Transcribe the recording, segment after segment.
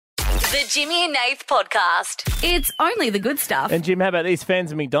The Jimmy and Nath Podcast. It's only the good stuff. And Jim, how about these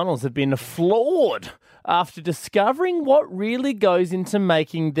fans of McDonald's have been floored after discovering what really goes into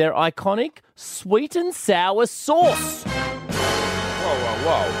making their iconic sweet and sour sauce.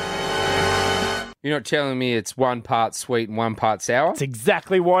 Whoa. You're not telling me it's 1 part sweet and 1 part sour? That's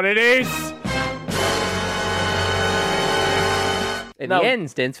exactly what it is. And the N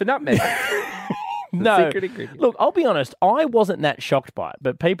stands for nutmeg. No, secret ingredient. Look, I'll be honest, I wasn't that shocked by it,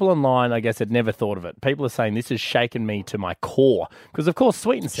 but people online, I guess, had never thought of it. People are saying this has shaken me to my core because, of course,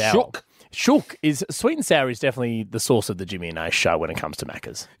 sweet and sour. Sweet and sour is definitely the source of the Jimmy and Nath show when it comes to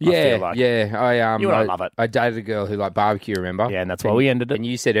Maccas. Yeah, I feel like. I love it. I dated a girl who liked barbecue, remember? Yeah, and that's why we ended it. And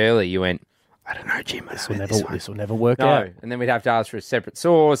you said earlier, you went, I don't know, Jim, this will never work out. No, and then we'd have to ask for a separate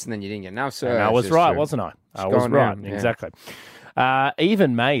sauce, and then you didn't get enough sauce. And I was right, wasn't I? I was right, yeah. exactly.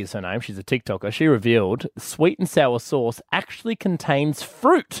 Even May is her name. She's a TikToker. She revealed sweet and sour sauce actually contains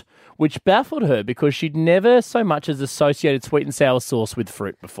fruit, which baffled her because she'd never so much as associated sweet and sour sauce with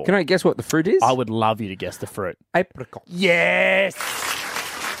fruit before. Can I guess what the fruit is? I would love you to guess the fruit. Apricot. Yes!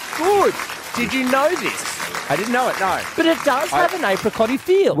 Good. Did you know this? I didn't know it, no. But it does have an apricot-y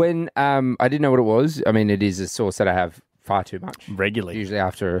feel. When I didn't know what it was, I mean, it is a sauce that I have far too much. Regularly. Usually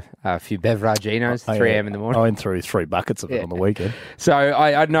after a few beveraginos, 3 a.m. in the morning. I went through 3 buckets of it on the weekend. So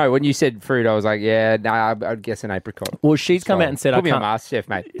I don't know. When you said fruit, I was like, I'd guess an apricot. Well, she's come out and said, Put me on MasterChef,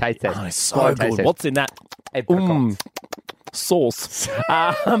 mate. Taste test. Oh, it's so good. What's in that? Apricot. Sauce.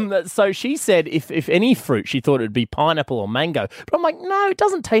 So she said if any fruit, she thought it would be pineapple or mango. But I'm like, no, it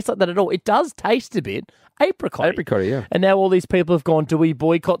doesn't taste like that at all. It does taste a bit apricot. Apricot, yeah. And now all these people have gone, do we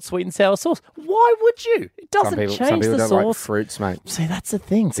boycott sweet and sour sauce? Why would you? It doesn't change some people the don't sauce. like fruits, mate. See, that's the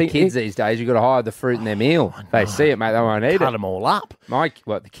thing. The kids these days, you've got to hide the fruit in their meal. They see it, mate, they won't eat it. Cut them all up.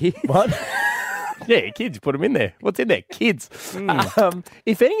 The kids? What? Yeah, kids, put them in there. What's in there? Kids.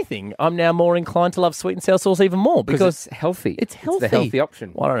 If anything, I'm now more inclined to love sweet and sour sauce even more because it's healthy. It's healthy. It's the healthy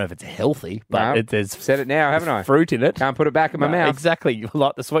option. Well, I don't know if it's healthy, but there's said it now, haven't I? Fruit in it. Can't put it back in my mouth. Exactly. You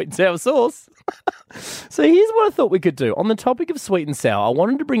like the sweet and sour sauce. So here's what I thought we could do. On the topic of sweet and sour, I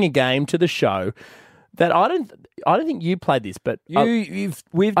wanted to bring a game to the show that I don't think you played this, but we've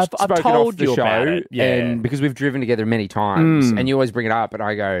spoken told off the you show, about it. Yeah. and because we've driven together many times, and you always bring it up, and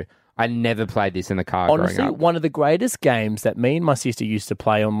I go, I never played this in the car Honestly, growing up. One of the greatest games that me and my sister used to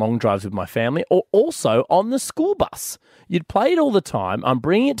play on long drives with my family, or also on the school bus. You'd play it all the time. I'm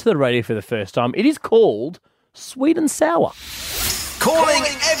bringing it to the radio for the first time. It is called Sweet and Sour. Calling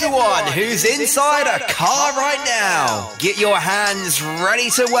everyone who's inside a car right now. Get your hands ready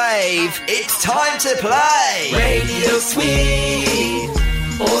to wave. It's time to play. Radio Sweet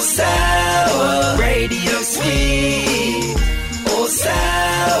or Sour. Radio Sweet or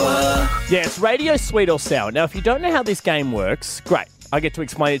Sour. Yeah, it's Radio Sweet or Sour. Now, if you don't know how this game works, great. I get to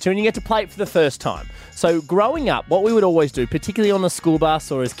explain it to you, and you get to play it for the first time. So growing up, what we would always do, particularly on the school bus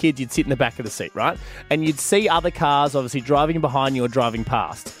or as kids, you'd sit in the back of the seat, right? And you'd see other cars obviously driving behind you or driving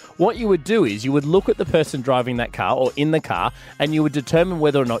past. What you would do is you would look at the person driving that car or in the car, and you would determine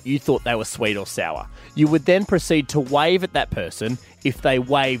whether or not you thought they were sweet or sour. You would then proceed to wave at that person. If they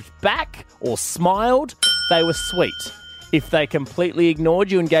waved back or smiled, they were sweet. If they completely ignored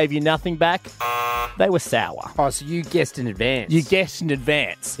you and gave you nothing back, they were sour. Oh, so you guessed in advance. You guessed in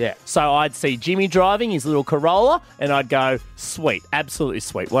advance. Yeah. So I'd see Jimmy driving his little Corolla, and I'd go, sweet, absolutely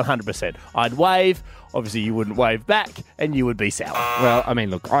sweet, 100%. I'd wave. Obviously, you wouldn't wave back, and you would be sour. Well, I mean,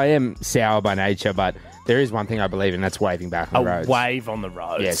 look, I am sour by nature, but there is one thing I believe in, that's waving back on the roads. A wave on the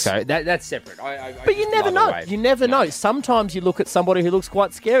roads. Yeah, so that's separate. But you never know. You never know. Sometimes you look at somebody who looks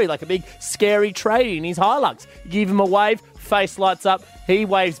quite scary, like a big scary tradie in his Hilux. You give him a wave, face lights up, he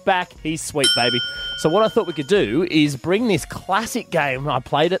waves back, he's sweet, baby. So what I thought we could do is bring this classic game I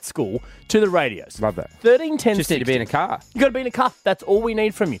played at school to the radios. Love that. 13, 10, Just 60. need to be in a car. You got to be in a car. That's all we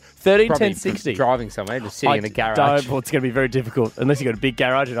need from you. 13, Probably 10, 60. driving somewhere, just sitting in a garage. Well, it's going to be very difficult unless you've got a big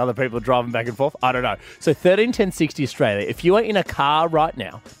garage and other people are driving back and forth. I don't know. So 13, 10, 60 Australia. If you are in a car right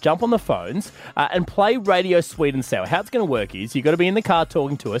now, jump on the phones and play Radio Sweet and Sour. How it's going to work is you've got to be in the car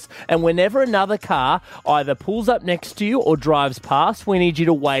talking to us, and whenever another car either pulls up next to you or drives past, we need you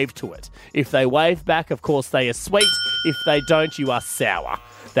to wave to it. If they wave back, of course, they are sweet. If they don't, you are sour.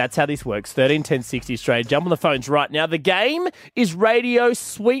 That's how this works. 13 10 60 Australia. Jump on the phones right now. The game is Radio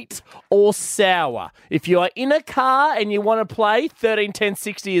Sweet or Sour. If you are in a car and you want to play, 13 10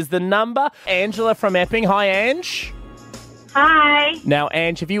 60 is the number. Angela from Epping. Hi, Ange. Hi. Now,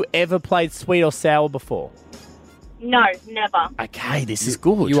 Ange, have you ever played Sweet or Sour before? No, never. Okay, this is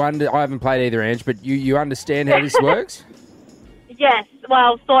good. I haven't played either, Ange, but you understand how this works? Yes,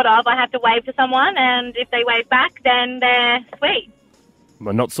 well, sort of. I have to wave to someone, and if they wave back, then they're sweet.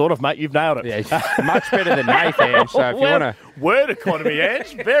 Well, not sort of, mate. You've nailed it. Yeah, much better than Nathan. So if you want to... Word economy,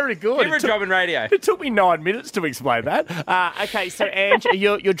 Ange. Very good. Give her a job in radio. It took me 9 minutes to explain that. Okay, so Ange,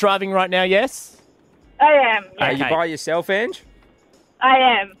 you're driving right now, yes? I am. Yeah. Are you by yourself, Ange? I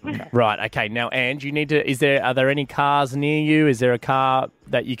am. Right, okay. Now, Ange, you need to... Are there any cars near you? Is there a car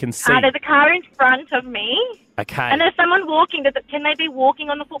that you can see? There's a car in front of me. Okay. And there's someone walking. Can they be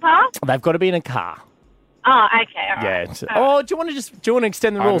walking on the footpath? They've got to be in a car. Oh, okay. All Yeah. right. Oh, do you want to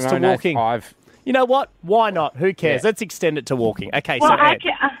extend the rules to walking? You know what? Why not? Who cares? Yeah. Let's extend it to walking. Okay, Well, so I Ange,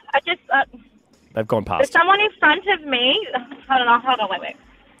 just... they've gone there's past. someone in front of me. Hold on, wait.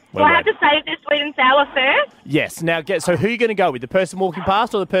 Do I have to save this sweet and sour first? Yes. Now, so who are you going to go with? The person walking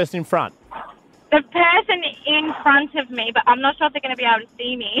past or the person in front? The person in front of me, but I'm not sure if they're going to be able to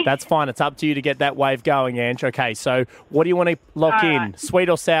see me. That's fine. It's up to you to get that wave going, Ange. Okay, so what do you want to lock in? right. Sweet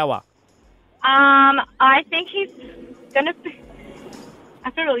or sour? I think he's going to be...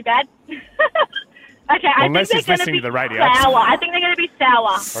 I feel really bad. Okay, Unless I he's think they're listening going to the to be radio. sour. I think they're going to be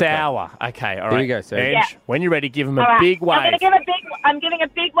sour. Sour. Okay, all right. Here we go, sir. Ange, Yeah. when you're ready, give him a All right. big wave. I'm giving a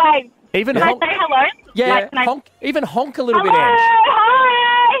big wave. Even Can I honk. say hello? Yeah, Like, can I- honk. Even honk a little Hello, bit, Ange.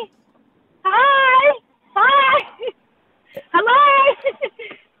 hi. Hi. Hi. Hello.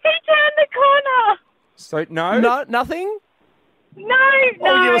 He turned the corner. So, no? No, nothing? No.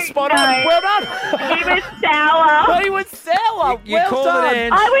 Oh, you were spot on. Well done. He was sour. He was sour. You well called done. it,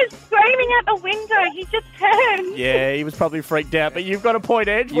 Ange. I was screaming at the window. He just turned. Yeah, he was probably freaked out, but you've got a point,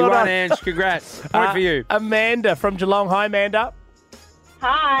 Ange. You Well won, done. Ange. Congrats. Point for you. Amanda from Geelong. Hi, Amanda.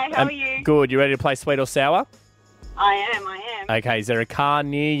 Hi, how are you? Good. You ready to play sweet or sour? I am. Okay, is there a car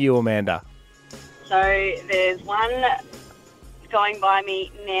near you, Amanda? So there's one going by me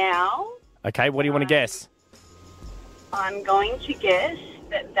now. Okay, what do you want to guess? I'm going to guess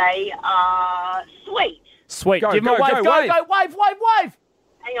that they are sweet. Sweet. Go, Give him a go, wave. go, Go, wave. go, wave.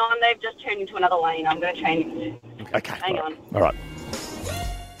 Hang on, they've just turned into another lane. I'm going to change. Okay. Hang on. All right.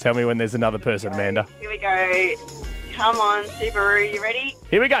 Tell me when there's another person, Amanda. Here we go. Come on, Subaru, you ready?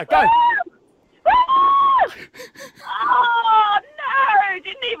 Here we go. Go. Oh, no!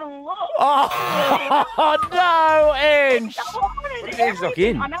 Didn't even look. Oh, no, Ange. Ange, look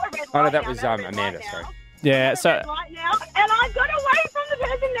in. I'm at a red Oh, no, light that now. was I'm at a red Amanda, light now. sorry. Yeah, so... Red light now, and I got away from the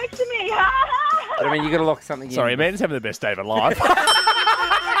person next to me. But, I mean, you got to lock something in. Sorry, Amanda's having the best day of her life.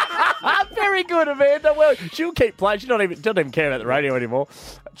 Very good, Amanda. Well, she'll keep playing. She doesn't even care about the radio anymore.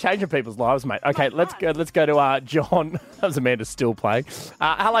 Changing people's lives, mate. Okay, let's go to John. That was Amanda still playing.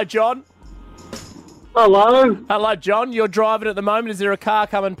 Hello, John. Hello. Hello, John. You're driving at the moment. Is there a car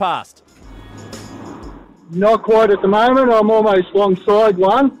coming past? Not quite at the moment. I'm almost alongside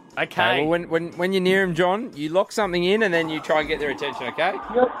one. Okay. Well, when you're near him, John, you lock something in and then you try and get their attention, okay?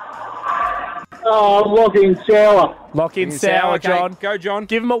 Yep. Locking sour. Lock in sour, okay. John. Go, John.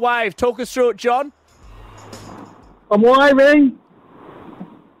 Give him a wave. Talk us through it, I'm waving.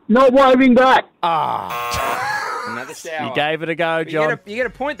 Not waving back. Another sour. You gave it a go, You John. get a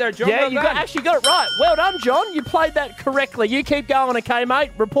point, though, John. Yeah, Well you done. actually got it right. Well done, John. You played that correctly. You keep going, okay,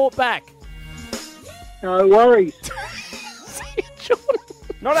 mate? Report back. No worries. John.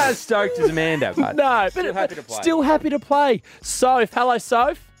 Not as stoked as Amanda, but No, but still happy to play. Still happy to play. Soph, hello,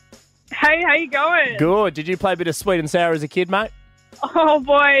 Soph. Hey, how you going? Good. Did you play a bit of sweet and sour as a kid, mate? Oh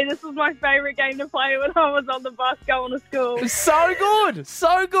boy, this was my favourite game to play when I was on the bus going to school. So good.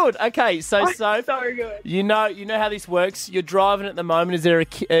 So good. Okay, so Soph, So good. you know how this works. You're driving at the moment.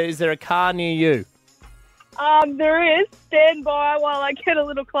 Is there a car near you? There is. Stand by while I get a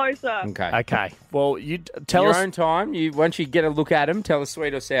little closer. Okay. Okay. Well, you tell Your us own time. Once you get a look at him, tell us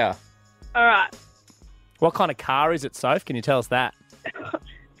sweet or sour. All right. what kind of car is it, Soph? Can you tell us that?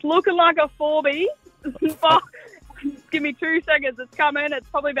 It's looking like a 4B. Give me 2 seconds. It's coming. It's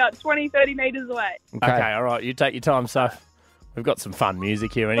probably about 20, 30 metres away. Okay, all right. You take your time, Soph. We've got some fun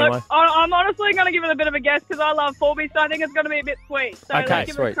music here anyway. Look, I'm honestly going to give it a bit of a guess because I love 4B, so I think it's going to be a bit sweet. So Okay,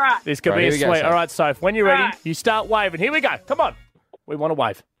 let's give it a sweet. crack. This could Right, be a here we go, sweet. Soph. All right, Soph, when you're ready, Right. you start waving. Here we go. Come on. We want to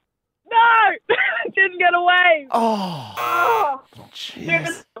wave. No! Didn't get away. Oh,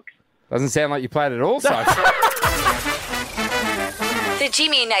 jeez. Doesn't sound like you played at all, so. The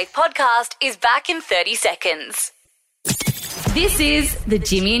Jimmy and Nath podcast is back in 30 seconds. This is the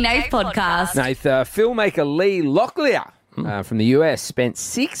Jimmy and Nath podcast. Nath, filmmaker Lee Locklear from the US spent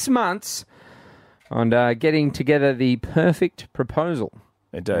 6 months on getting together the perfect proposal.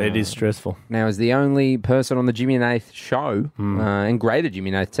 It is stressful. Now, as the only person on the Jimmy and Nath show and greater Jimmy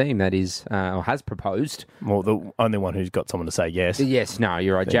and Nath team that is or has proposed. Well, the only one who's got someone to say yes. Yes, no,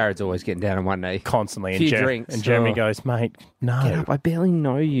 you're right. Jared's always getting down on one knee. Constantly. Few And, drinks. and Jeremy Oh. goes, mate, no. Get up, I barely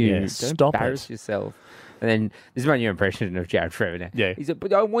know you. Yeah, Don't stop embarrass it. yourself. And then this is my new impression of Jared Trevor now. Yeah. He said,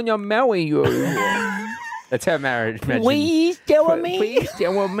 but I want to marry you. That's how marriage. Please tell me. Please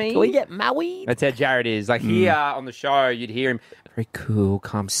tell me. Can we get married? That's how Jared is. Like here on the show, you'd hear him very cool,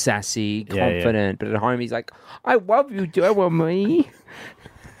 calm, sassy, confident. But at home, he's like, I love you, tell me.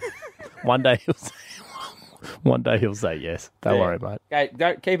 One day he'll say yes. Don't worry, mate. Okay,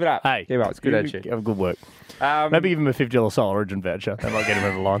 don't keep it up. Hey, keep it up. It's good attitude. Have good work. Maybe give him a $50 Soul Origin voucher. That might get him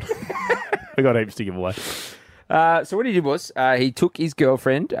over the line. We got heaps to give away. So what he did was he took his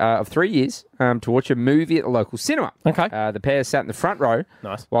girlfriend of 3 years to watch a movie at the local cinema. Okay. The pair sat in the front row.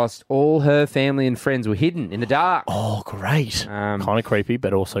 Nice. Whilst all her family and friends were hidden in the dark. Oh, great. Kind of creepy,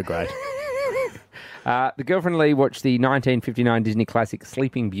 but also great. The girlfriend Lee watched the 1959 Disney classic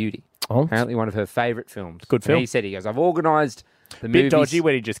Sleeping Beauty. Oh. Apparently one of her favourite films. Good film. And he goes, I've organised the Bit movies. dodgy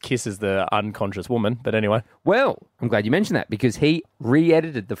when he just kisses the unconscious woman, but anyway. Well, I'm glad you mentioned that because he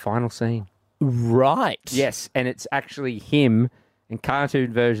re-edited the final scene. Right. Yes, and it's actually him and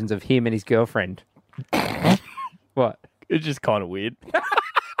cartoon versions of him and his girlfriend. What? It's just kind of weird.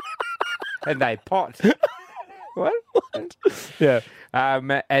 And they pot. What? Yeah.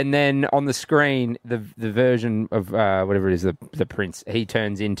 And then on the screen, the version of whatever it is, the prince, he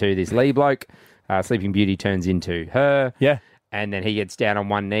turns into this Lee bloke. Sleeping Beauty turns into her. Yeah. And then he gets down on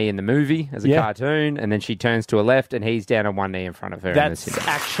one knee in the movie as a cartoon. And then she turns to her left and he's down on one knee in front of her. That's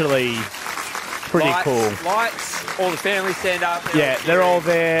actually pretty cool. Lights, all the family stand up. Yeah, they're all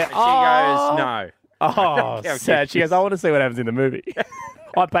there. And she goes, no. Oh, sad. She goes, I want to see what happens in the movie.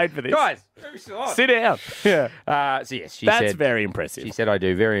 I paid for this. Guys, sit down. Yeah. So yes, she That's said, very impressive. She said, I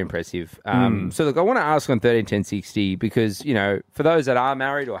do. Very impressive. So look, I want to ask on 131060 because, you know, for those that are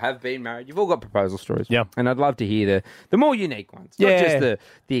married or have been married, you've all got proposal stories. Yeah. And I'd love to hear the more unique ones. Yeah. Not just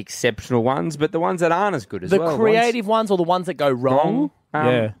the exceptional ones, but the ones that aren't as good as The well. creative ones or the ones that go wrong.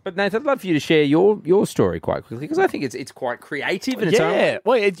 Yeah. But Nathan, I'd love for you to share your story quite quickly because I think it's quite creative in its own way.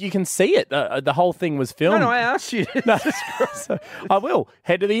 Well, you can see it. The whole thing was filmed. No, I asked you. So I will.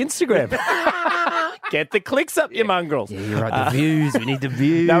 Head to the Instagram. Get the clicks up, you mongrels. Yeah, you're right. The views. We need the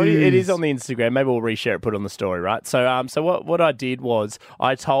views. No, it is on the Instagram. Maybe we'll reshare it, put it on the story, right? So what I did was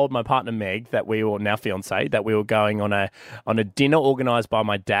I told my partner Meg that we were now fiance that we were going on a dinner organised by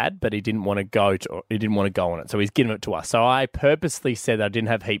my dad, but he didn't want to go on it, so he's giving it to us. So I purposely said that I didn't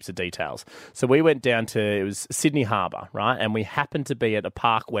have heaps of details. So we went down to it was Sydney Harbour, right? And we happened to be at a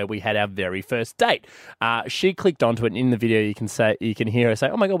park where we had our very first date. She clicked onto it, and in the video you can hear her say,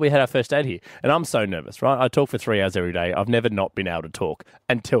 "Oh my god, we had our first date here," and I'm so nervous, right? I talk for 3 hours every day. I've never not been able to talk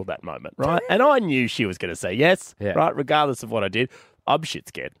until that moment, right? And I knew she was going to say yes, right? Regardless of what I did. I'm shit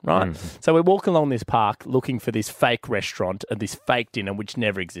scared, right? So we're walking along this park looking for this fake restaurant and this fake dinner which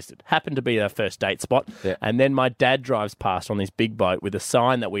never existed. Happened to be our first date spot. Yeah. And then my dad drives past on this big boat with a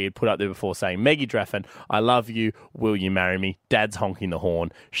sign that we had put up there before saying, Maggie Draffin, I love you. Will you marry me? Dad's honking the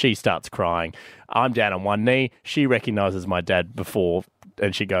horn. She starts crying. I'm down on one knee. She recognises my dad before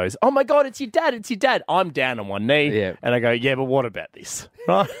and she goes, oh my God, it's your dad. It's your dad. I'm down on one knee. Yeah. And I go, yeah, but what about this?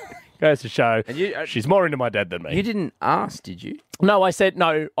 Right? Goes to show she's more into my dad than me. You didn't ask, did you? No, I said,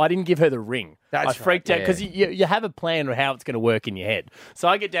 no, I didn't give her the ring. I freaked out yeah. because you have a plan of how it's going to work in your head. So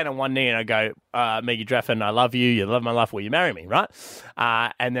I get down on one knee and I go, Maggie Draffin, I love you. You love my life. Will you marry me? Right?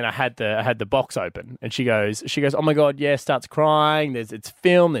 And then I had the box open and she goes, oh my God, yeah, starts crying. It's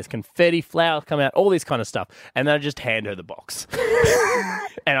film. There's confetti, flowers come out, all this kind of stuff. And then I just hand her the box.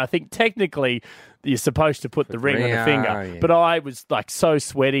 And I think technically you're supposed to put the ring on the finger. Yeah. But I was like so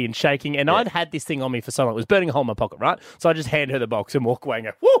sweaty and shaking and I'd had this thing on me for so long. It was burning a hole in my pocket, right? So I just hand her the box and walk away and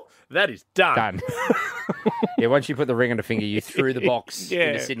go, whoo, that is done. Yeah, once you put the ring on the finger, you threw the box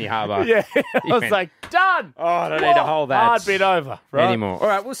into Sydney Harbour. Yeah, I was like, done. Oh, I don't need to hold that. Hard bit over, right? Anymore. All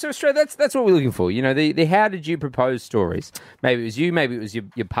right, well, so Australia, that's what we're looking for. You know, the how did you propose stories. Maybe it was you, maybe it was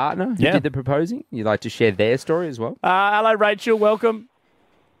your partner who did the proposing. You'd like to share their story as well? Hello, Rachel. Welcome.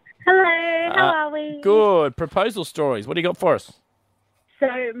 Hello, how are we? Good. Proposal stories. What do you got for us? So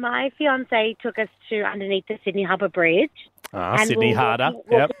my fiance took us to underneath the Sydney Harbour Bridge. Sydney Harbour.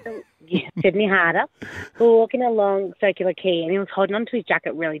 Yeah, Sydney Harbour. We were walking along Circular Quay and he was holding onto his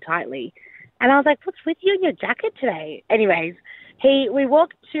jacket really tightly. And I was like, what's with you and your jacket today? Anyways, we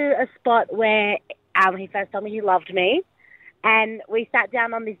walked to a spot where he first told me he loved me. And we sat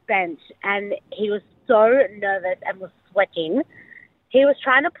down on this bench and he was so nervous and was sweating. He was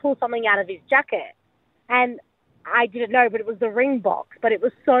trying to pull something out of his jacket. And I didn't know, but it was the ring box. But it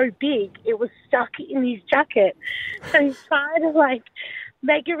was so big, it was stuck in his jacket. So he's trying to,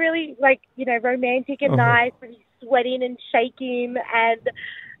 make it really, romantic and nice. But he's sweating and shaking. And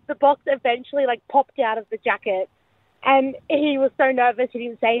the box eventually, popped out of the jacket. And he was so nervous, he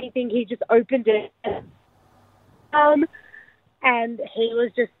didn't say anything. He just opened it. And he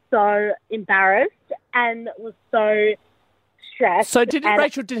was just so embarrassed and was so stressed. So And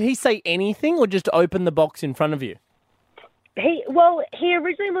Rachel, did he say anything or just open the box in front of you? he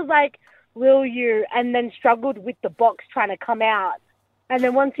originally was like, will you? And then struggled with the box trying to come out. And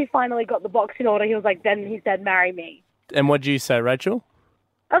then once he finally got the box in order, then he said, marry me. And what did you say, Rachel?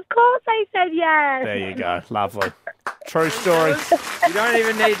 Of course I said yes. There you go. Lovely. True story. You don't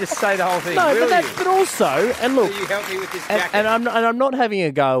even need to say the whole thing, No, will you? but also, and look, Will you help me with this jacket? and I'm not having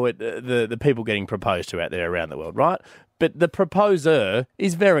a go at the people getting proposed to out there around the world, right? But the proposer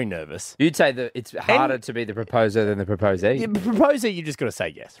is very nervous. You'd say that it's harder to be the proposer than the proposee. The proposer, you just got to say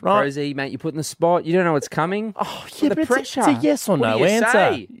yes, right? Proposee, mate, you put in the spot. You don't know what's coming. Oh, yeah, the but pressure. It's a yes or What no do you answer.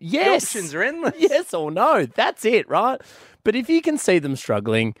 say? Yes. The options are endless. Yes or no. That's it, right? But if you can see them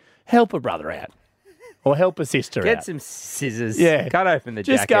struggling, help a brother out. Or help a sister out. Get some scissors. Yeah. Cut open the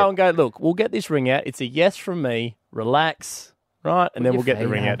Just jacket. go and go, look, we'll get this ring out. It's a yes from me. Relax, right? And then your we'll get the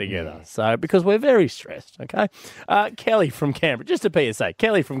feet ring up, out together. yeah. So, because we're very stressed, okay? Kelly from Canberra. Just a PSA.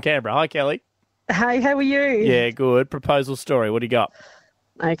 Kelly from Canberra. Hi, Kelly. Hey, how are you? Yeah, good. Proposal story. What do you got?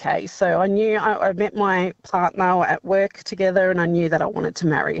 Okay, so I knew I met my partner at work together, and I knew that I wanted to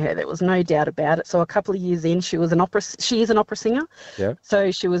marry her. There was no doubt about it. So a couple of years in, she is an opera singer. Yeah.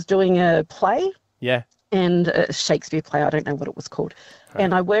 So she was doing a play, Yeah. and a Shakespeare play. I don't know what it was called.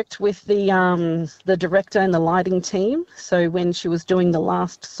 And I worked with the director and the lighting team. So when she was doing the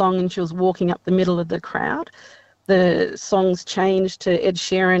last song and she was walking up the middle of the crowd, the songs changed to Ed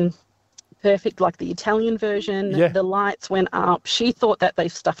Sheeran. Perfect, like the Italian version. Yeah. The lights went up. She thought that they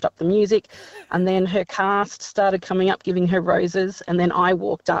stuffed up the music, and then her cast started coming up giving her roses, and then I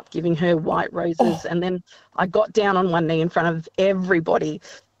walked up giving her white roses, and then I got down on one knee in front of everybody,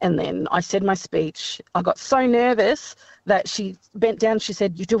 and then I said my speech. I got so nervous that she bent down. She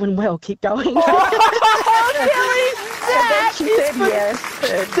said, "You're doing well. Keep going." And then she said yes.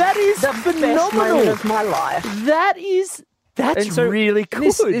 That is the best moment of my life. That's And so really cool.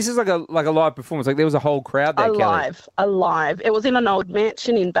 This is like a live performance. Like there was a whole crowd there, Kelly. Alive. It was in an old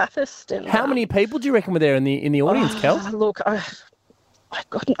mansion in Bathurst. And How many people do you reckon were there in the audience, Kel? Look, I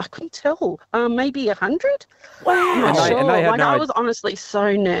couldn't tell. Maybe 100. Wow. I'm not And sure. they had I no was honestly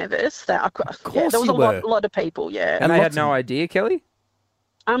so nervous that I could. Yeah, there was you a were. lot of people. Yeah. And they had no idea, Kelly?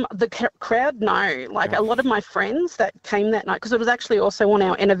 The crowd, no. Like a lot of my friends that came that night, because it was actually also on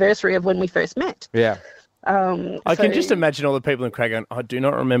our anniversary of when we first met. Yeah. I can just imagine all the people in the crowd going, I do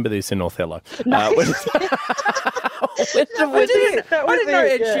not remember this in Othello. No. I didn't know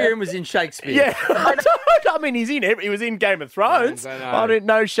Ed Sheeran was in Shakespeare. Yeah, I mean, he was in Game of Thrones. I know. I didn't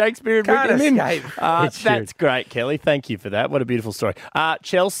know Shakespeare had Can't written him in. escape Ed Sheeran. That's great, Kelly. Thank you for that. What a beautiful story.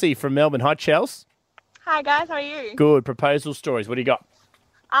 Chelsea from Melbourne. Hi, Chelsea. Hi guys, how are you? Good. Proposal stories. What do you got?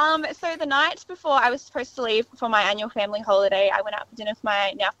 So the night before I was supposed to leave for my annual family holiday, I went out for dinner with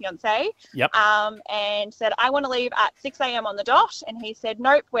my now fiance. Yep. And said I want to leave at 6 a.m. on the dot, and he said,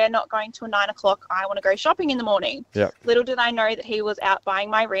 nope, we're not going till 9 o'clock. I want to go shopping in the morning. Yep. Little did I know that he was out buying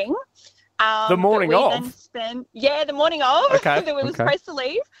my ring. The morning but we of? then spent, the morning of. Okay. that we were supposed to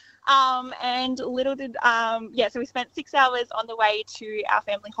leave. And little did, so we spent 6 hours on the way to our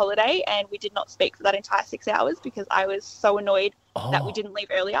family holiday, and we did not speak for that entire 6 hours because I was so annoyed that we didn't leave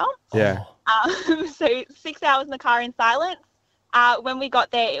earlier. Yeah. So 6 hours in the car in silence. When we got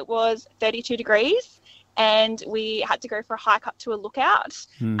there, it was 32 degrees, and we had to go for a hike up to a lookout.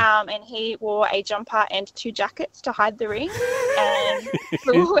 And he wore a jumper and 2 jackets to hide the ring. And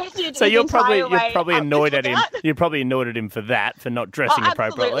So you're probably annoyed at him. Lookout. You're probably annoyed at him for that, for not dressing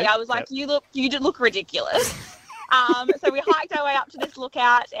appropriately. Absolutely. I was like, you did look ridiculous. So we hiked our way up to this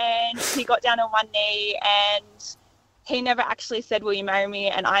lookout, and he got down on one knee, and he never actually said, will you marry me?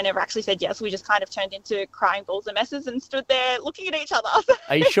 And I never actually said yes. We just kind of turned into crying balls and messes and stood there looking at each other.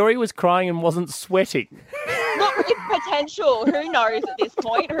 Are you sure he was crying and wasn't sweating? Look, it's potential. Who knows at this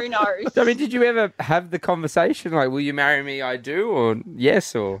point? Who knows? I mean, did you ever have the conversation like, will you marry me? I do, or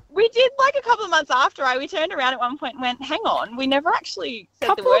yes, or? We did like a couple of months after. We turned around at one point and went, hang on, we never actually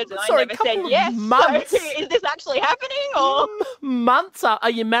said the words, and I never said yes. Months. So is this actually happening? Or Months?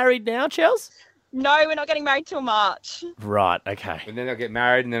 Are you married now, Chels? no, we're not getting married till March. Right, okay. And then they'll get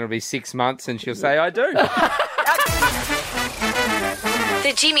married, and then it'll be 6 months, and she'll say, I do.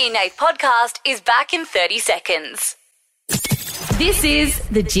 The Jimmy and Nate podcast is back in 30 seconds. This is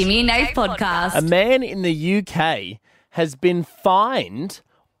the Jimmy and Nate podcast. A man in the UK has been fined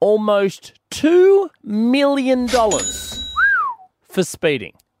almost $2 million for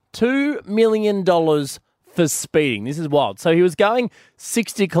speeding. $2 million for speeding. This is wild. So he was going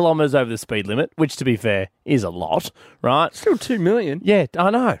 60 kilometres over the speed limit, which, to be fair, is a lot, right? Still $2 million. Yeah, I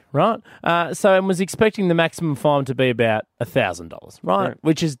know, right? And was expecting the maximum fine to be about $1,000, right?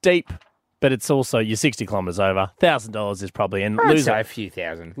 Which is deep, but it's also you're 60 kilometres over. $1,000 is probably Lose a few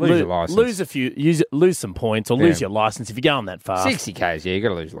thousand. Lose your license. Lose some points or lose your license if you're going that fast. 60 k's. Yeah, you got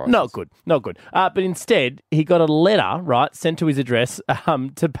to lose your license. Not good. But instead, he got a letter sent to his address in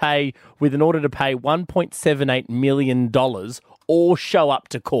order to pay $1.78 million or show up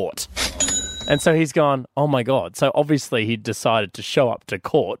to court. And so he's gone, oh, my God. So obviously he decided to show up to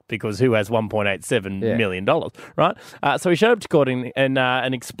court because who has $1.87 million, right? So he showed up to court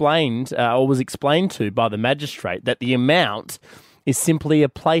and explained or was explained to by the magistrate that the amount is simply a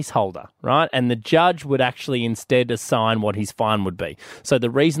placeholder, right? And the judge would actually instead assign what his fine would be. So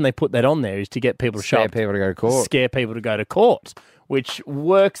the reason they put that on there is to get people to show up. Scare people to go to court. Scare people to go to court, which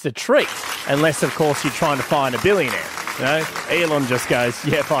works a treat, unless, of course, you're trying to find a billionaire. You know, Elon just goes,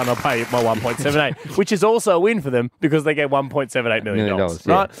 yeah, fine, I'll pay my 1.78, which is also a win for them because they get $1.78 million,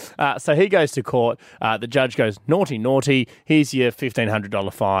 right? So he goes to court. The judge goes, naughty, here's your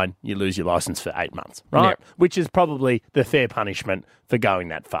 $1,500 fine. You lose your license for 8 months, right? Yep. Which is probably the fair punishment for going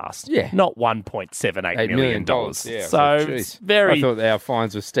that fast. Yeah. Not $1.78 million. Yeah, so it's very... I thought our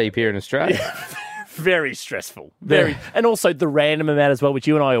fines were steep here in Australia. Very stressful. And also the random amount as well, which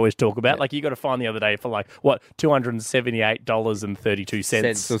you and I always talk about. Like you got to find the other day for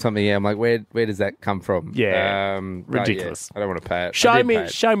 $278.32 or something. Yeah, I'm like, where does that come from? Yeah, ridiculous. I don't want to pay it. Show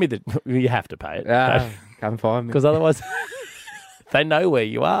me that you have to pay it. Come find me, because otherwise they know where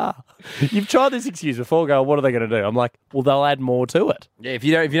you are. You've tried this excuse before. Go, what are they going to do? I'm like, well, they'll add more to it. Yeah, if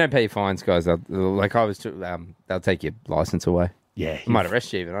you don't pay your fines, guys, they'll take your license away. Yeah, they might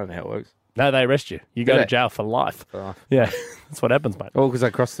arrest you even. I don't know how it works. No, they arrest you. You go to jail for life. Yeah, that's what happens, mate. All because I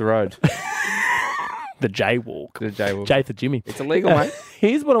crossed the road. The jaywalk. J for Jimmy. It's illegal, mate.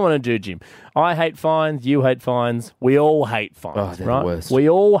 Here's what I want to do, Jim. I hate fines. You hate fines. We all hate fines, they're right? the worst. We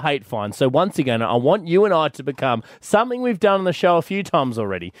all hate fines. So once again, I want you and I to become something we've done on the show a few times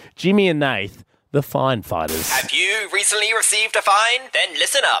already. Jimmy and Nath, the fine fighters. Have you recently received a fine? Then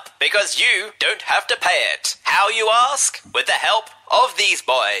listen up, because you don't have to pay it. How, you ask? With the help of these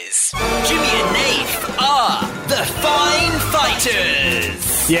boys. Jimmy and Nath are the Fine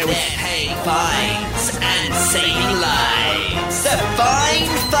Fighters. Yeah, they're paying fines and saving lives. The Fine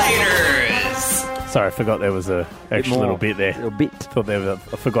Fighters. Sorry, I forgot there was a extra little bit there.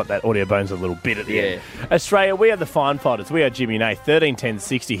 I forgot that audio bones a little bit at the end. Australia, we are the Fine Fighters. We are Jimmy and Nath,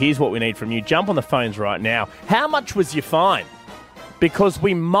 131060. Here's what we need from you. Jump on the phones right now. How much was your fine? Because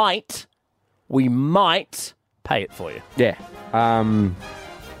we might pay it for you. Yeah.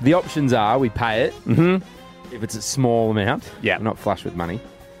 The options are we pay it if it's a small amount. Yeah. We're not flush with money.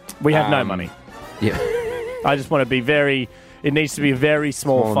 We have no money. Yeah. I just want to be it needs to be a very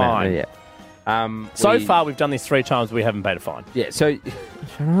small fine. Amount, so far, we've done this 3 times. We haven't paid a fine. Yeah, so...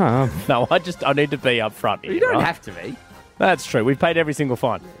 No, I need to be upfront here. You don't have to be. That's true. We've paid every single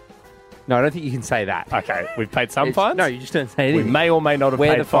fine. No, I don't think you can say that. Okay, we've paid some fines? No, you just don't say anything. We may or may not have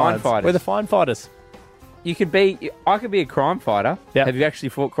paid the fine fines. fighters. We're the Fine Fighters. I could be a crime fighter. Yep. Have you actually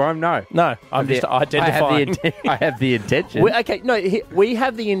fought crime? No. No, I'm just identifying. I have the intention. We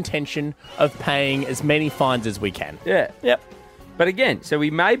have the intention of paying as many fines as we can. Yeah. Yep. But again, so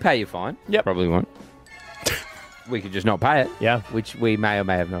we may pay your fine. Yep. Probably won't. We could just not pay it. Yeah. Which we may or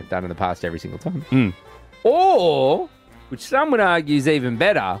may have not done in the past every single time. Mm. Or, which some would argue is even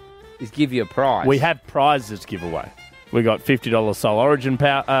better, is give you a prize. We have prizes to give away. We got $50 Soul Origin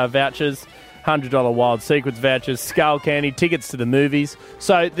vouchers, $100 Wild Secrets vouchers, Skull Candy, tickets to the movies.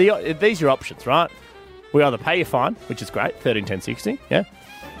 So these are options, right? We either pay your fine, which is great, 131060, yeah,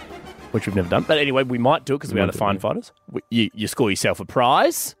 which we've never done. But anyway, we might do it because we are the Fine Fighters. You score yourself a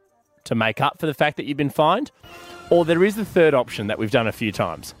prize to make up for the fact that you've been fined. Or there is the third option that we've done a few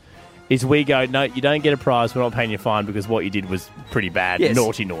times, is we go, no, you don't get a prize, we're not paying your fine because what you did was pretty bad,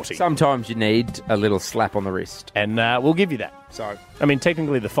 naughty. Sometimes you need a little slap on the wrist. And we'll give you that. So, I mean,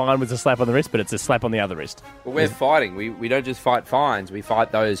 technically the fine was a slap on the wrist, but it's a slap on the other wrist. Well, we're fighting. We don't just fight fines, we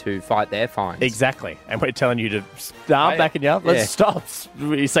fight those who fight their fines. Exactly. And we're telling you to start backing you up. Let's stop.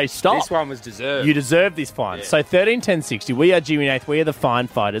 You say stop. This one was deserved. You deserve this fine. Yeah. So 131060, we are Jimmy and Nath, we are the Fine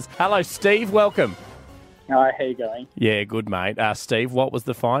Fighters. Hello, Steve, welcome. Hi, how you going? Yeah, good, mate. Steve, what was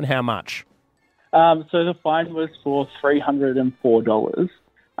the fine? How much? So the fine was for $304.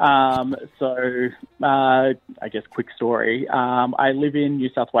 I guess quick story. I live in New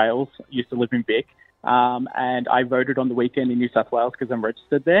South Wales, used to live in Vic, and I voted on the weekend in New South Wales because I'm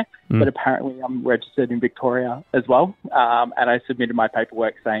registered there, but apparently I'm registered in Victoria as well, and I submitted my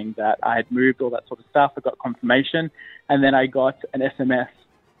paperwork saying that I had moved, all that sort of stuff. I got confirmation, and then I got an SMS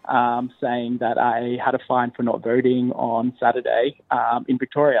saying that I had a fine for not voting on Saturday in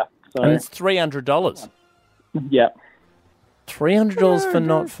Victoria. So, And it's $300. yeah. $300 for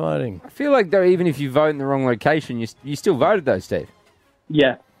not voting. I feel like, though, even if you vote in the wrong location, you still voted, though, Steve.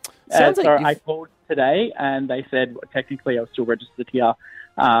 Yeah. Sounds like so you've- I called today, and they said technically I was still registered here,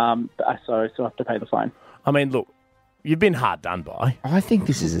 so I still have to pay the fine. I mean, look, you've been hard done by. I think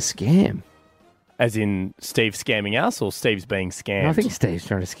this is a scam. As in Steve scamming us or Steve's being scammed? I think Steve's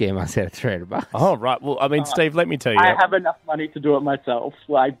trying to scam us out of $300. Oh, right. Well, I mean, Steve, let me tell you. I have enough money to do it myself,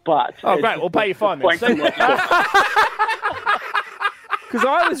 but... Oh, great. We'll pay your fine then. Because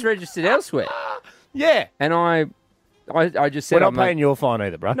I was registered elsewhere. Yeah. And I just said... We're not I'm paying your fine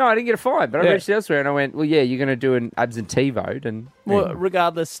either, bro. No, I didn't get a fine, but I Yeah. registered elsewhere, and I went, well, yeah, you're going to do an absentee vote, and Well,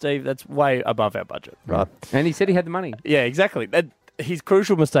 regardless, Steve, that's way above our budget, right? and he said he had the money. Yeah, exactly. His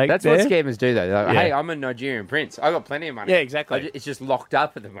crucial mistake That's there. what scammers do, though. They're like, Yeah. hey, I'm a Nigerian prince. I got plenty of money. Yeah, exactly. It's just locked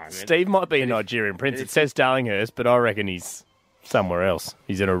up at the moment. Steve might be a Nigerian prince. It says Darlinghurst, but I reckon he's somewhere else.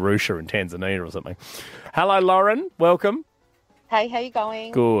 He's in Arusha in Tanzania or something. Hello, Lauren. Welcome. Hey, how you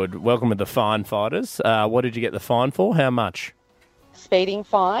going? Good. Welcome to the Fine Fighters. What did you get the fine for? How much? Speeding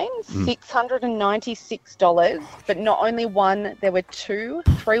fine, $696. But not only one, there were two,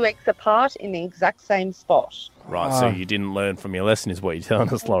 3 weeks apart in the exact same spot. Right, so you didn't learn from your lesson is what you're telling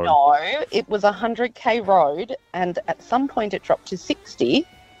us, Lauren. No, it was a 100k road, and at some point it dropped to 60,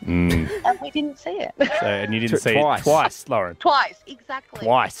 and we didn't see it. So, and you didn't see Twice. it twice, Lauren. Twice, exactly.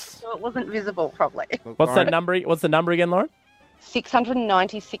 Twice. So it wasn't visible, probably. What's that number? What's the number again, Lauren?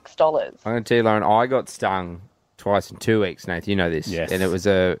 $696. I'm going to tell you, Lauren, I got stung twice in 2 weeks, Nath. You know this. Yes. And it was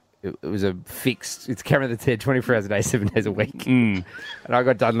a fixed, it's camera that's there 24 hours a day, 7 days a week. And I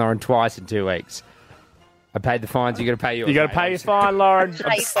got done, Lauren, twice in 2 weeks. I paid the fines. You got to pay yours. You got to pay your fine, Lauren.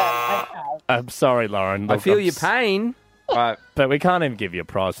 Jason, okay. I'm sorry, Lauren. I Look, feel I'm your pain, but But we can't even give you a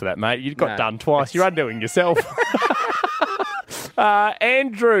prize for that, mate. You got No. done twice. You're undoing yourself.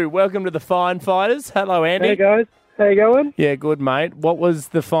 Andrew, welcome to the Fine Fighters. Hello, Andy. Hey, guys. How you going? Yeah, good, mate. What was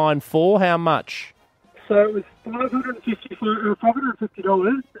the fine for? How much? So it was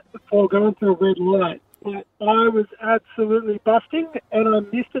 $550 for going through a red light. But I was absolutely busting, and I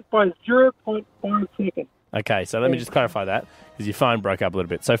missed it by 0.5 seconds. Okay, so let me just clarify that because your phone broke up a little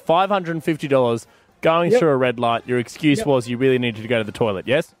bit. So $550 going through a red light. Your excuse was you really needed to go to the toilet,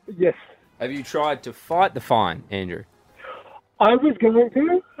 yes? Yes. have you tried to fight the fine, Andrew? I was going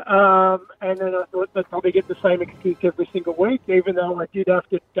to, and then I thought they'd probably get the same excuse every single week, even though I did have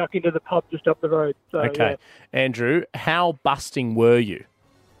to duck into the pub just up the road. So, Okay. Andrew, how busting were you?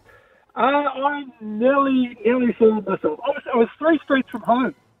 I nearly soiled myself. I was 3 streets from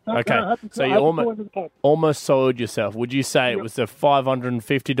home. Okay, so you almost soiled yourself. Would you say it was a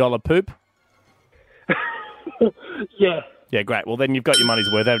 $550 poop? Yeah. Yeah, great. Well, then you've got your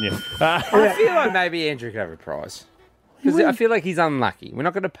money's worth, haven't you? I feel like maybe Andrew could have a prize. Because I feel like he's unlucky. We're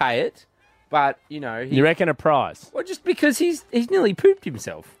not going to pay it, but, you know... You reckon a prize? Well, just because he's nearly pooped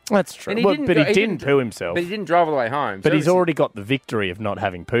himself. That's true. And he Well, didn't but go- he he didn't didn't- poo himself. But he didn't drive all the way home. But So he's it's- already got the victory of not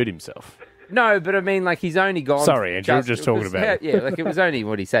having pooed himself. No, but I mean, like, he's only gone... Sorry, Andrew, I'm just it talking was- about it. Yeah, like, it was only,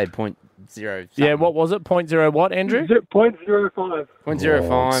 what he said, 0.0... Yeah, what was it? 0.0 what, Andrew? 0.05.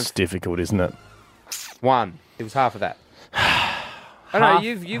 0.05. Oh, it's difficult, isn't it? 1. It was half of that. I know, Half-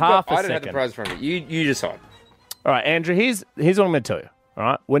 you've half got... a I don't have the second. prize from it. You decide. All right, Andrew, here's what I'm going to tell you. All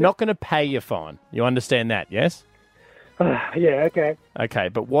right? We're not going to pay your fine. You understand that, yes? Yeah, okay. Okay,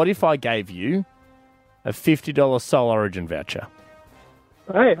 but what if I gave you a $50 Soul Origin voucher?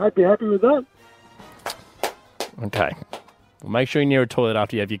 Hey, I'd be happy with that. Okay. Well, make sure you're near a toilet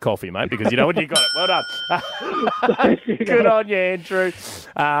after you have your coffee, mate, because you know what you got it. Well done. Good on you, Andrew.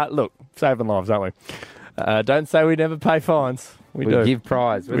 Look, saving lives, aren't we? Don't say we never pay fines. We do. give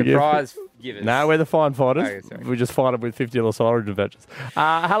prize. We're We the give- prize givers. No, we're the fine fighters. Okay, sorry. We just fight them with $50 Soul Origin vouchers.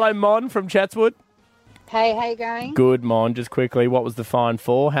 Hello, Mon from Chatswood. Hey, how you going? Good, Mon. Just quickly, what was the fine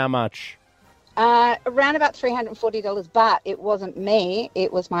for? How much? Around about $340, but it wasn't me,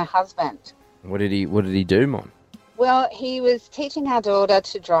 it was my husband. What did he do, Mon? Well, he was teaching our daughter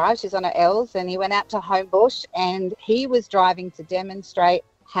to drive. She's on her L's, and he went out to Homebush, and he was driving to demonstrate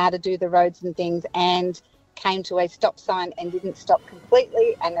how to do the roads and things, and came to a stop sign and didn't stop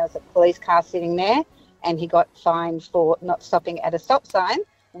completely, and there was a police car sitting there, and he got fined for not stopping at a stop sign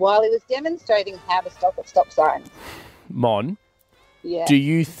while he was demonstrating how to stop at stop signs. Mon, Yeah. do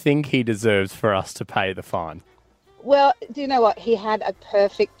you think he deserves for us to pay the fine? Well, do you know what? He had a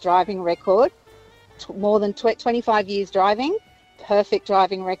perfect driving record. more than 25 years driving, perfect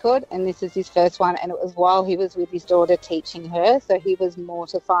driving record, and this is his first one, and it was while he was with his daughter teaching her, so he was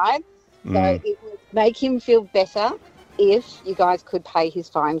mortified. So it would make him feel better if you guys could pay his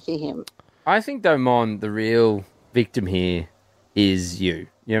fine for him. I think, though, Mon, the real victim here is you.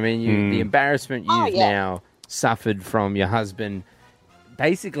 You know what I mean? The embarrassment you've now suffered from your husband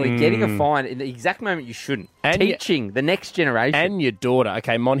basically getting a fine in the exact moment you shouldn't. And teaching the next generation. And your daughter.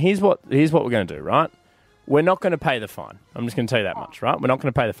 Okay, Mon, here's what we're going to do, right? We're not going to pay the fine. I'm just going to tell you that much, right? We're not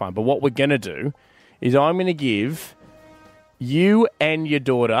going to pay the fine. But what we're going to do is I'm going to give you and your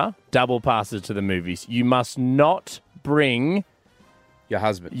daughter double passes to the movies. You must not bring your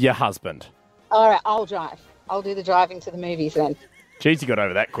husband. All right, I'll drive. I'll do the driving to the movies then. Jeez, you got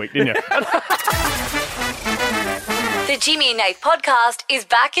over that quick, didn't you? The Jimmy and Nate podcast is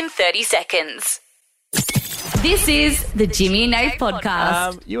back in 30 seconds. This is the Jimmy and Nate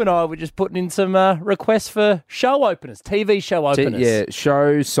podcast. You and I were just putting in some requests for show openers, TV show openers.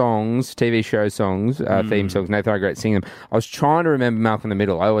 Show songs, TV show songs, theme songs. Nathan, I great singing them. I was trying to remember Malcolm in the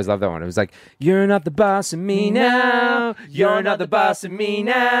Middle. I always love that one. It was like, you're not the boss of me now. You're not the boss of me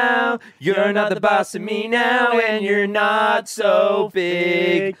now. You're not the boss of me now. And you're not so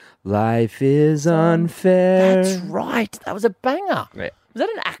big. Life is unfair. That's right. That was a banger. Yeah. Was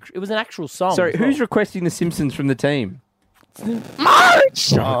that it was an actual song. Sorry, who's requesting The Simpsons from the team?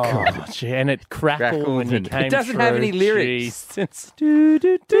 March! Oh, God. And it crackled when you came. It doesn't have any lyrics. We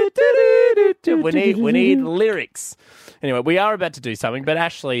need lyrics. Anyway, we are about to do something, but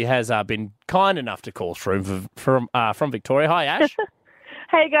Ashley has been kind enough to call through from Victoria. Hi, Ash.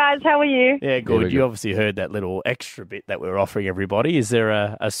 Hey, guys. How are you? Yeah, good. You obviously heard that little extra bit that we're offering everybody. Is there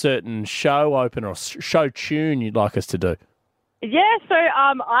a certain show open or show tune you'd like us to do? Yeah, so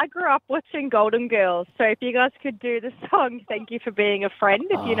I grew up watching Golden Girls. So if you guys could do the song "Thank You for Being a Friend,"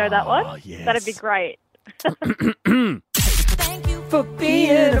 if you know that one, that'd be great. Thank you for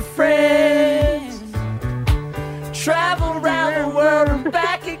being a friend. Travel around the world and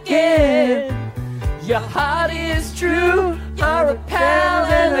back again. Your heart is true. You're a pal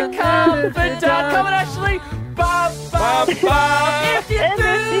and a confidant. Come on, Ashley. Ba, ba, ba. If you're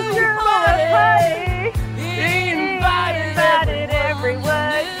through party, invited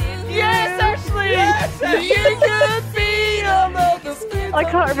everyone. Yes, Ashley. Yes, you could be on the skin. I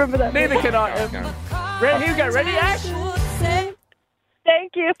can't remember that. Neither can I. Here we go. Ready, Ash?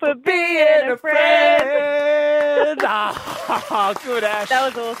 Thank you for being a friend. Good, Ash.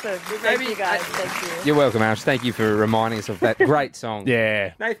 That was awesome. Thank you, guys. Thank you. You're welcome, Ash. Thank you for reminding us of that great song.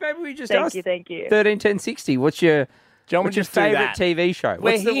 Yeah. Nathan, maybe we just Thank you. 13, 10, 60. What's your favourite TV show?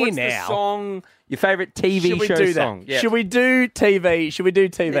 We're what's here the now. Song? Your favourite TV show song? Yeah. Should we do TV? Should we do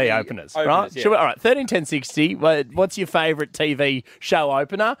TV openers? Right? Yeah. All right. 13, 10, 60. What's your favourite TV show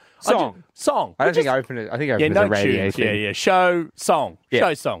opener? Song. I don't think opener. I think opener's a radio tunes. thing. Yeah. Show song. Yeah.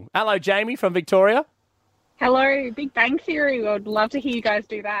 Show song. Hello, Jamie from Victoria. Hello, Big Bang Theory. I'd love to hear you guys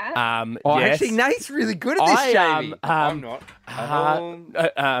do that. Yes. Actually, Nate's really good at this, Jamie. I'm not. Oh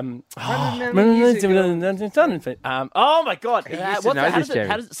my God! used to know this, Jamie.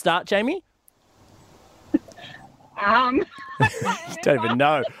 How does it start, Jamie? Um, You don't even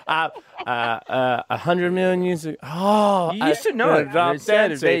know. 100 million years ago. Oh, You used to know it. Oh It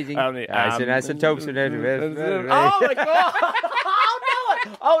sounded amazing. Isotopes and Oh my God!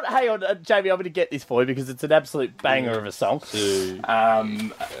 Oh, hang on, Jamie. I'm going to get this for you because it's an absolute banger of a song.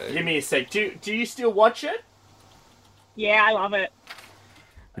 Give me a sec. Do you still watch it? yeah, I love it.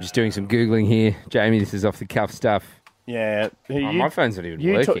 We're just doing some Googling here. Jamie, this is off the cuff stuff. Yeah. My phone's not even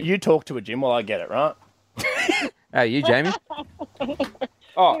you working. You talk to it, Jim, while I get it, right? How are you, Jamie?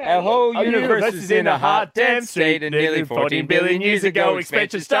 Our whole universe is in a hot, dense state, and nearly 14 billion years ago,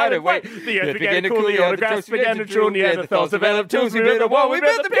 expansion started. Wait, the earth began to cool, the autographs began to drool, Neanderthals developed tools, we built the wall, we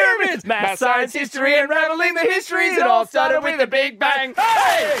built the pyramids, math, science, history, unraveling the histories, it all started with a big bang.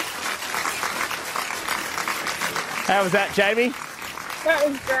 Hey! How was that, Jamie? That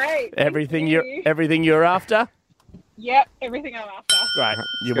was great. Everything you're after? Yep, everything I'm after. Right,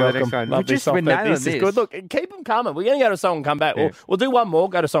 you're go to the welcome. next one. Lovely song. We're nailing This is this. good. Look, keep them coming. We're going to go to song and come back. Yeah. We'll do one more.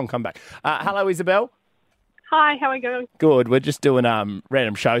 Go to song, come back. Hello, Isabel. Hi, how are you going? Good. We're just doing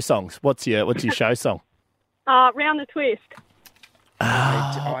random show songs. What's your show song? Round the Twist.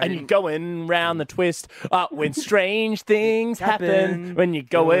 And you're going round the twist. When strange things happen. When you're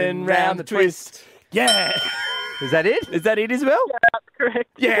going round the twist. Yeah. Is that it? Is that it, Isabel? Yeah, that's correct.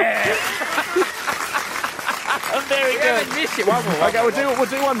 Yeah. Very good. Missed it. One more. Okay, we'll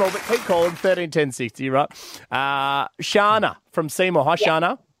do one more, but keep calling 13 10 60, right? Shana from Seymour. Hi,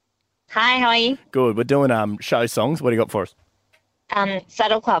 Shana. Hi, how are you? Good. We're doing show songs. What do you got for us?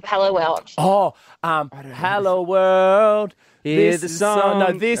 Saddle Club, Hello World. Oh, Hello World. Hear This the is song.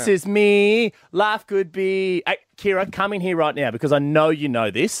 No, this is me. Life could be. Hey, Kira, come in here right now because I know you know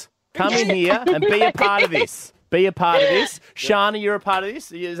this. Come in here and be a part of this. Be a part of this. Shana, you're a part of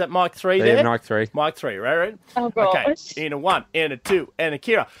this. Is that Mike 3 there? Yeah, Mike 3. Mike 3, right? Oh, gosh. Okay, in a 1, in a 2, and a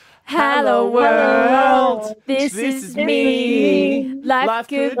Kira. Hello world, this is me. Life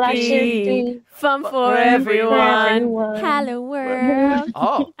could be fun for everyone. Hello world,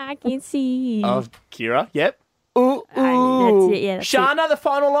 Oh. I can see. Oh, Kira, yep. Ooh, That's ooh. it, yeah, that's Shana, the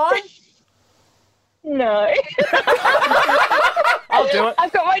final line? No. I'll do it.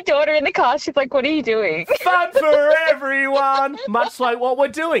 I've got my daughter in the car. She's like, what are you doing? Fun for everyone. Much like what we're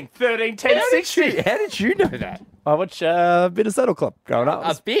doing. 13, 10, 60. How did you know that? I watched a bit of Saddle Club growing up.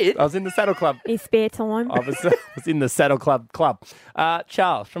 A bit? I was in the Saddle Club. In spare time. I was in the Saddle Club.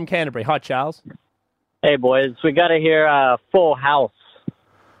 Charles from Canterbury. Hi, Charles. Hey, boys. We got to hear Full House.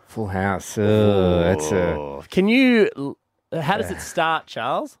 Full House. That's a... Can you... How does it start,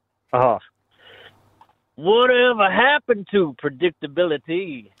 Charles? Oh. Whatever happened to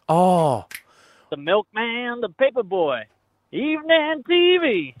predictability? Oh. The milkman, the paperboy, evening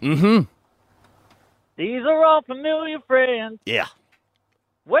TV. Mm-hmm. These are all familiar friends. Yeah.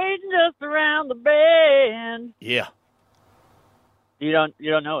 Waiting just around the bend. Yeah. You don't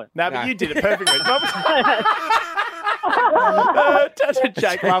know it. No, but you did it perfectly.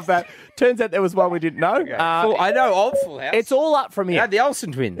 Jake, love that. Turns out there was one we didn't know. I know of Full House. It's all up from here. Yeah, the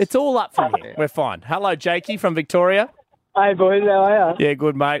Olsen twins. It's all up from here. We're fine. Hello, Jakey from Victoria. Hey, boys. How are you? Yeah,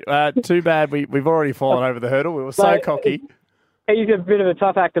 good, mate. Too bad we've already fallen over the hurdle. We were so cocky. He's a bit of a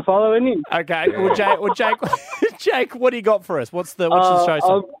tough act to follow, isn't he? Okay. Well, Jake, Jake, what do you got for us? What's the show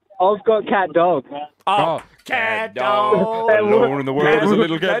song? I've got Cat Dog. Oh, Cat Dog. Alone in the world is a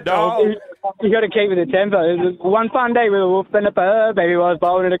little cat dog. You got to keep with the tempo. It was one fun day with a wolf and a purr. Baby was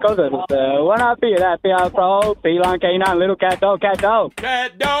born in a closet. When I feel that, feel frog. Feline canine, little cat dog, cat dog.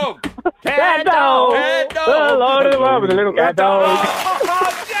 Cat dog. Cat dog. Cat dog. The Lord of the world with a little cat dog.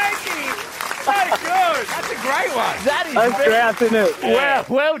 Oh, Jakey. So good. That's a great one. That is That's grouse, isn't it?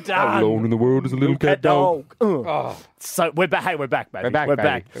 well done. Alone in the world is a little cat dog. Oh. So we're back. Hey, we're back, baby. We're back,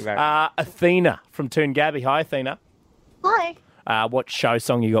 baby. We're back. Athena from Toongabbie. Hi, Athena. Hi. What show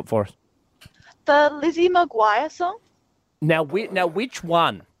song you got for us? The Lizzie McGuire song? Now, which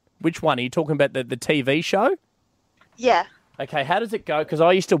one? Which one? Are you talking about the TV show? Yeah. Okay, how does it go? Because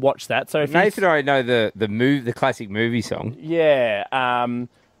I used to watch that. So if Nathan and I know the classic movie song. Yeah.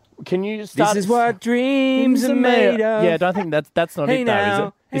 Can you start? This is what dreams are made of. Yeah, I don't think that's not it though, is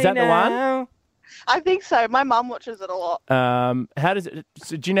it? Is that the one? I think so. My mum watches it a lot. How does it?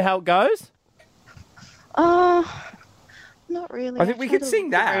 So do you know how it goes? Not really. I think we could sing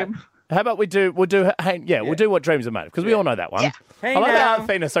that. How about we'll do we'll do what dreams are made of, because we all know that one. Yeah. I love how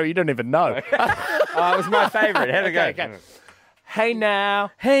Athena, sorry, you don't even know. It was my favourite. How'd it go? Okay. Hey now,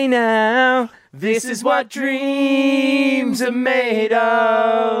 this is what dreams are made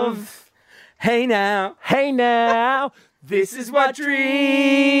of. Hey now, this is what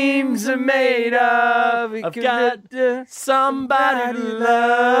dreams are made of. I've got somebody to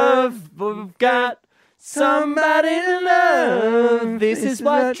love. We've got somebody to love. This is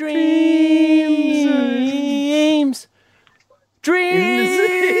what dreams.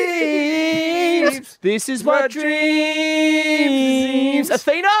 This is what dreams.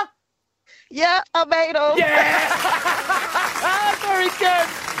 Athena? Yeah, I made them. Yeah! Very good.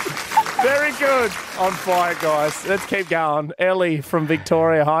 Very good. On fire, guys. Let's keep going. Ellie from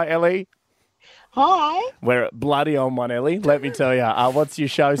Victoria. Hi, Ellie. Hi. We're bloody on one, Ellie. Let me tell you. What's your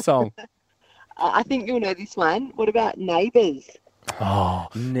show song? I think you'll know this one. What about Neighbours? Oh,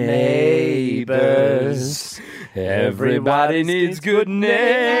 neighbours. Everybody needs good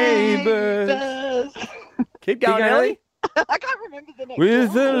neighbours. Keep going, Ellie. I can't remember the next With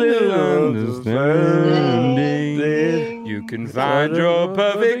one. a little understanding, you can find your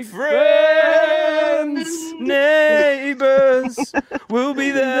perfect friends. Neighbours will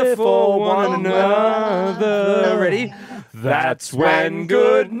be there for one another. Ready? That's when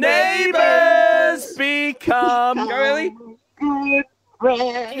good neighbours become. Go, Ellie. Good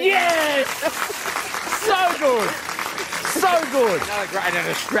friends. Yes! So good. So good. Another great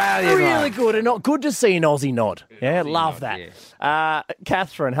Australian Really one. good. And not good to see an Aussie nod. Yeah, love nod, that.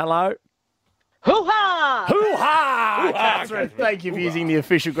 Catherine, hello. Hoo-ha! Hoo-ha! Catherine, thank you for using the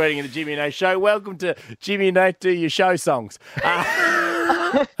official greeting of the Jimmy and Nate Show. Welcome to Jimmy and Nate Do Your Show Songs.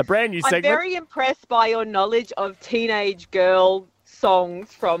 A brand new segment. I'm very impressed by your knowledge of teenage girl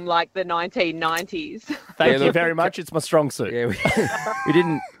songs from like the 1990s. Thank you very much. It's my strong suit. Yeah,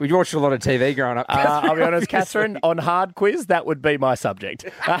 we watched a lot of TV growing up. I'll be honest, Catherine, on hard quiz, that would be my subject.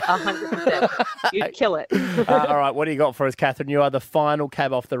 100%. You'd kill it. All right, what do you got for us, Catherine? You are the final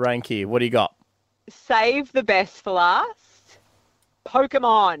cab off the rank here. What do you got? Save the best for last.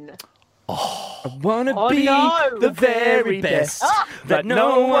 Pokemon. I want to Oh, be no. the very best Ah. that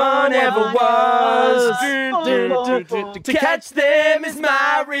no one ever was. To catch them is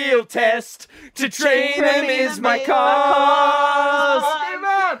my real test. To train them is my cause.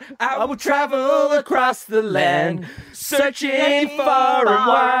 I will travel across the land, searching far and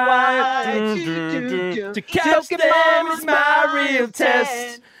wide. To catch them is my real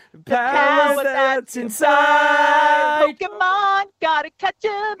test. Power that's inside. Pokemon, gotta catch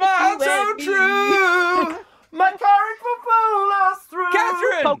 'em. Miles so true. My courage will pull us through.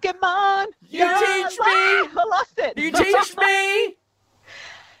 Catherine! Pokemon, You teach me. I lost it. You teach me.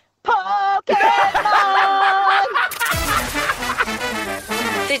 Pokemon.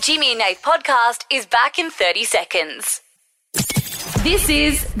 The Jimmy and Nate podcast is back in 30 seconds. This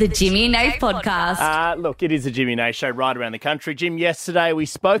is the Jimmy and Nate podcast. Look, it is a Jimmy and Nate show right around the country. Jim, yesterday we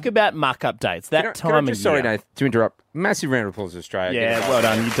spoke about muck updates. That Can I time just, of sorry, year. Nate, to interrupt. Massive round of applause to Australia. Yeah, well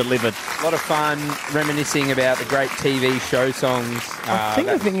done. You delivered. A lot of fun reminiscing about the great TV show songs. I think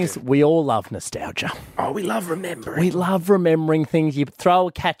the thing is, we all love nostalgia. Oh, we love remembering. We love remembering things. You throw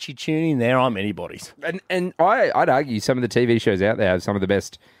a catchy tune in there, I'm anybody's. And I'd argue some of the TV shows out there have some of the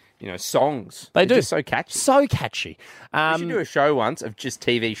best, songs. They do. Just so catchy. So catchy. We should do a show once of just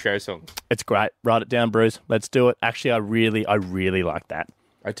TV show songs. It's great. Write it down, Bruce. Let's do it. Actually, I really like that.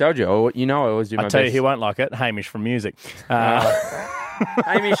 I told you. I always do my best. I tell you who won't like it. Hamish from music.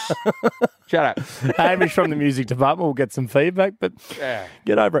 Hamish, shut up. Hamish from the music department will get some feedback, but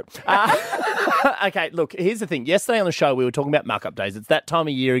get over it. Okay, look, here's the thing. Yesterday on the show, we were talking about muck-up days. It's that time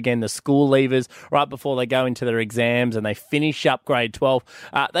of year again, the school leavers, right before they go into their exams and they finish up grade 12.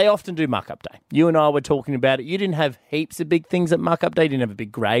 They often do muck-up day. You and I were talking about it. You didn't have heaps of big things at muck-up day. You didn't have a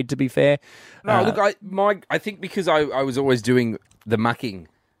big grade, to be fair. No, look, I think because I was always doing the mucking.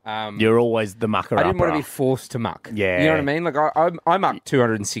 You're always the mucker. I didn't want to be forced to muck. Yeah. You know what I mean? Like, I muck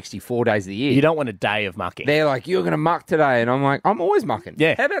 264 days of the year. You don't want a day of mucking. They're like, you're going to muck today. And I'm like, I'm always mucking.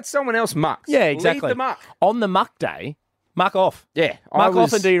 Yeah. How about someone else mucks? Yeah, exactly. Leave the muck. On the muck day, muck off. Yeah. Muck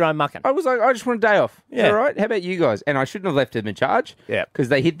off and do your own mucking. I was like, I just want a day off. Yeah. All right. How about you guys? And I shouldn't have left them in charge. Yeah. Because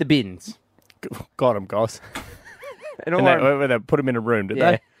they hit the bins. Got them, guys. And they put them in a room, did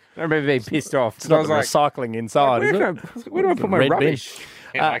yeah. they? I remember being pissed off. It's I not was the like, recycling inside, is it? Where do I put my Red bin. rubbish?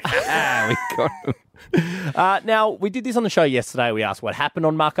 We got them. Now, we did this on the show yesterday. We asked what happened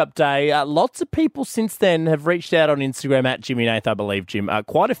on Markup Day. Lots of people since then have reached out on Instagram at Jimmy Nath, I believe, Jim.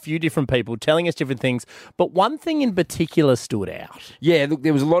 Quite a few different people telling us different things, but one thing in particular stood out. Yeah, look,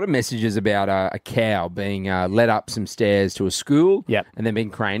 there was a lot of messages about a cow being led up some stairs to a school and then being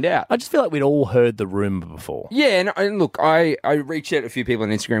craned out. I just feel like we'd all heard the rumour before. Yeah, and look, I reached out to a few people on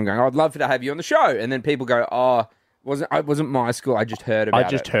Instagram going, I'd love to have you on the show. And then people go, it wasn't my school. I just heard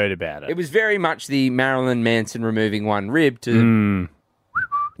about it. heard about it. It was very much the Marilyn Manson removing one rib to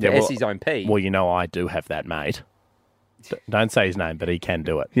Essie's own pee. Well, you know, I do have that mate. Don't say his name, but he can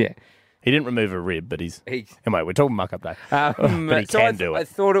do it. Yeah. He didn't remove a rib, but anyway, we're talking muck-up day. But he so can do it. I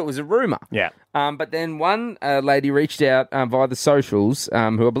thought it was a rumour. Yeah. But then one lady reached out via the socials,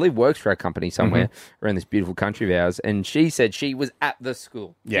 who I believe works for our company somewhere around this beautiful country of ours, and she said she was at the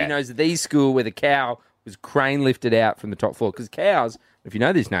school. Yeah. She knows the school where the cow was crane lifted out from the top floor. Because cows, if you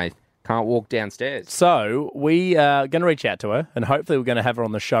know this, Nate, can't walk downstairs. So we are going to reach out to her, and hopefully we're going to have her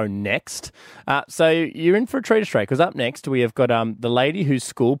on the show next. So you're in for a treat, Australia, because up next we have got the lady whose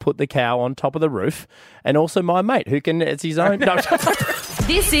school put the cow on top of the roof, and also my mate who can, it's his own... No.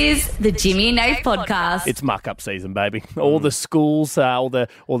 This is the Jimmy and Nate podcast. It's muck-up season, baby. All the schools, all the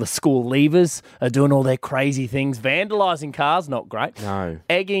school leavers are doing all their crazy things. Vandalising cars, not great. No.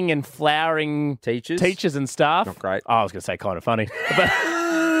 Egging and flowering teachers and staff. Not great. Oh, I was going to say kind of funny.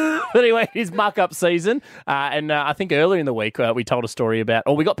 But anyway, it is muck-up season. And I think earlier in the week we told a story about,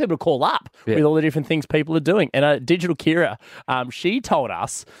 or we got people to call up with all the different things people are doing. And Digital Kira, she told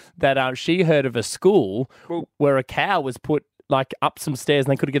us that she heard of a school where a cow was put up some stairs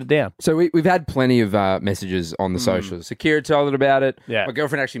and they couldn't get it down. So we've had plenty of messages on the socials. So Kira told it about it. Yeah. My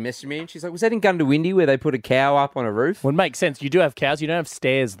girlfriend actually messaged me and she's like, was that in Gundawindi where they put a cow up on a roof? Well, it makes sense. You do have cows. You don't have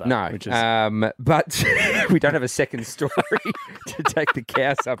stairs, though. No. Which is... but we don't have a second story to take the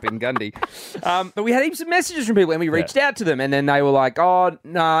cows up in Gundy. But we had heaps of messages from people and we reached out to them and then they were like, oh,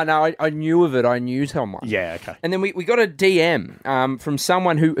 no, I knew of it. I knew someone. Yeah, okay. And then we got a DM from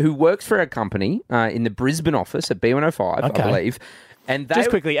someone who works for our company in the Brisbane office at B105, I believe. And they, Just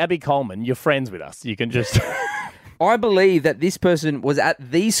quickly, Abby Coleman, you're friends with us. You can just... I believe that this person was at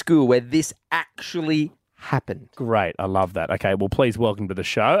the school where this actually happened. Great. I love that. Okay, well, please welcome to the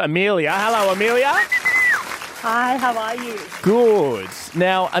show. Amelia. Hello, Amelia. Hi, how are you? Good.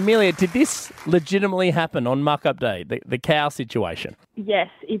 Now, Amelia, did this legitimately happen on Muck-Up Day, the cow situation? Yes,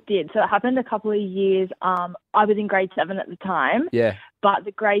 it did. So it happened a couple of years. I was in grade 7 at the time. Yeah. But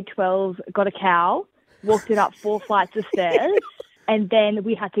the grade 12 got a cow, walked it up 4 flights of stairs, and then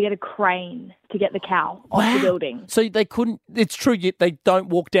we had to get a crane to get the cow off the building. So they couldn't... It's true, they don't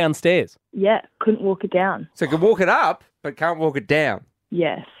walk downstairs. Yeah, couldn't walk it down. So can walk it up, but can't walk it down.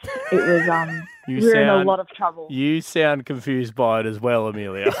 Yes, it was... we were in a lot of trouble. You sound confused by it as well,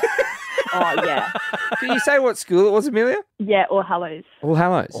 Amelia. Oh, yeah. Can you say what school it was, Amelia? Yeah, All Hallows. All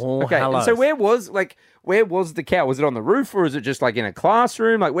Hallows. All okay. Hallows. And so where was the cow? Was it on the roof or is it just like in a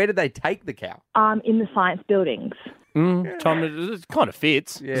classroom? Like where did they take the cow? In the science buildings. Tom, it kind of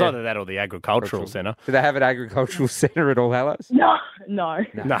fits. It's Yeah. either that or the agricultural centre. Do they have an agricultural centre at All Hallows? No. No,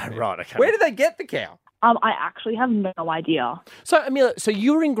 right, okay. Where did they get the cow? I actually have no idea. So, Amelia,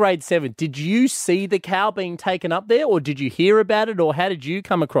 you were in grade 7. Did you see the cow being taken up there, or did you hear about it, or how did you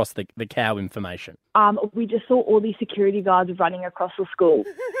come across the cow information? We just saw all these security guards running across the school.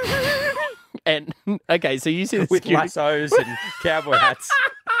 And, okay, so you see the With security... lassos and cowboy hats.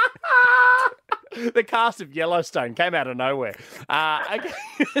 The cast of Yellowstone came out of nowhere. Okay.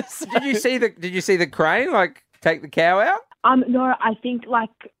 Did you see the crane like take the cow out? No, I think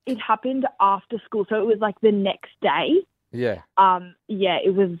it happened after school, so it was the next day. Yeah. Yeah,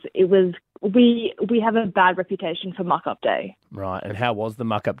 it was. We have a bad reputation for Muck-Up Day. Right, and how was the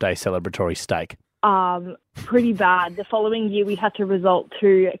Muck-Up Day celebratory steak? Pretty bad. The following year, we had to resort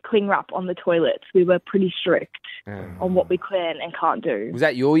to cling wrap on the toilets. We were pretty strict on what we can and can't do. Was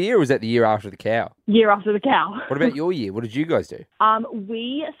that your year or was that the year after the cow? Year after the cow. What about your year? What did you guys do?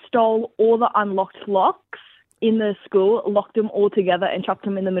 We stole all the unlocked locks in the school, locked them all together and chucked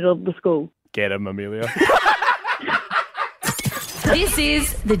them in the middle of the school. Get him, Amelia. This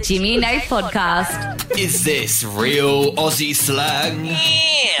is the Jimmy and Nate podcast. Is this real Aussie slang?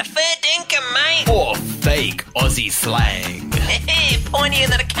 Yeah, fair dinkum, mate. Or fake Aussie slang? Pointier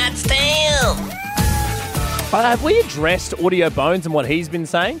than a cat's tail. Have we addressed Audio Bones and what he's been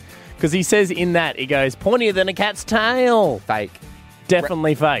saying? Because he says in that, he goes, pointier than a cat's tail. Fake.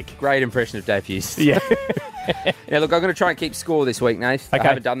 Definitely fake. Great impression of Dave Hughes. Yeah. Now, look, I'm going to try and keep score this week, Nath. Okay. I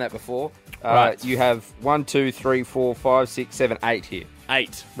haven't done that before. Right. You have 1, 2, 3, 4, 5, 6, 7, 8 here.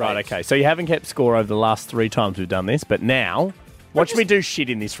 8. Right, okay. So you haven't kept score over the last 3 times we've done this, but now, watch me do shit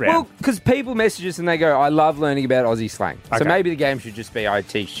in this round. Well, because people message us and they go, I love learning about Aussie slang. Okay. So maybe the game should just be I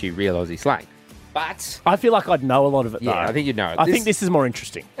teach you real Aussie slang. But I feel like I'd know a lot of it, though. yeah, I think you'd know. I think this is more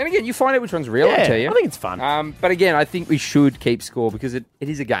interesting. And again, you find out which one's real, Yeah, I tell you. I think it's fun. But again, I think we should keep score because it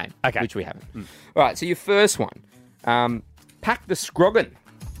is a game, which we haven't. All right, so your first one, pack the scroggin.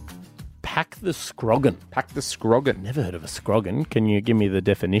 Pack the scroggin. Pack the scroggin. Never heard of a scroggin. Can you give me the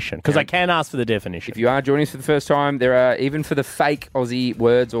definition? Because I can ask for the definition. If you are joining us for the first time, there are, even for the fake Aussie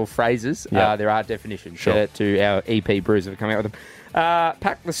words or phrases, Yeah. there are definitions. Sure. Shout out to our EP Brews that have come out with them.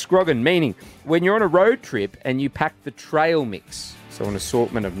 Pack the scroggin, meaning when you're on a road trip and you pack the trail mix, so an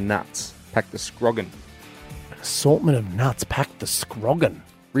assortment of nuts, pack the scroggin. Assortment of nuts, pack the scroggin.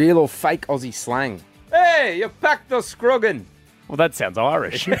 Real or fake Aussie slang. Hey, you packed the scroggin. Well, that sounds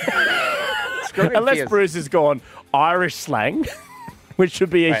Irish. Scroggin Unless feels- Bruce has gone Irish slang, which should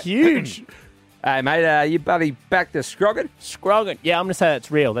be a Right. huge... Hey, mate, you buddy packed the scroggin? Scroggin. Yeah, I'm going to say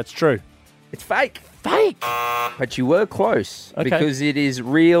that's real. That's true. It's fake. Fake? But you were close Okay. because it is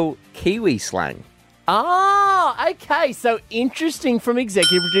real Kiwi slang. Ah, okay. So interesting from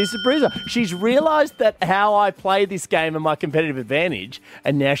executive producer Bruiser. She's realised that how I play this game and my competitive advantage,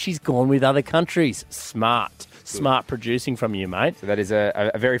 and now she's gone with other countries. Smart. Smart producing from you, mate. So that is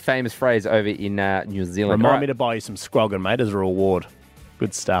a very famous phrase over in New Zealand. Remind All me to buy you some scroggin, mate, as a reward.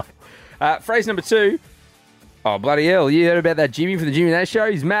 Good stuff. right. Phrase number 2. Oh, bloody hell. You heard about that Jimmy from the Jimmy Nash show?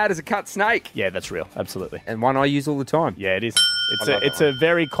 He's mad as a cut snake. Yeah, that's real. Absolutely. And one I use all the time. Yeah, it is. I love It's that a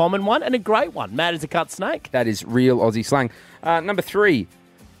very common one and a great one. Mad as a cut snake. That is real Aussie slang. Number 3.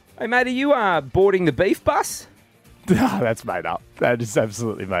 Hey, mate, are you boarding the beef bus? Oh, that's made up. That is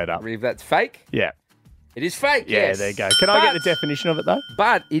absolutely made up. If that's fake? Yeah. It is fake, Yeah, yes. there you go. Can I get the definition of it, though?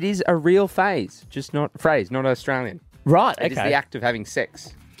 But it is a real phrase, just not phrase, not Australian. Right, It is okay. the act of having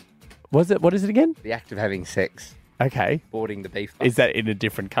sex. What is it again? The act of having sex. Okay. Boarding the beef bus. Is that in a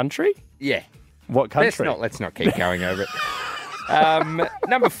different country? Yeah. What country? Let's not keep going over it.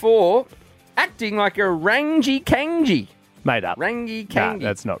 Number 4, acting like a rangy kangy. Made up. Rangy Nah, kangy.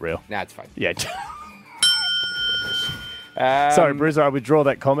 that's not real. No, it's fake. Yeah. Sorry, Bruiser, I withdraw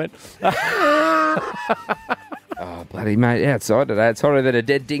that comment. Oh, bloody mate, outside today, it's hotter than a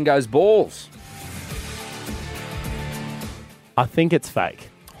dead dingo's balls. I think it's fake.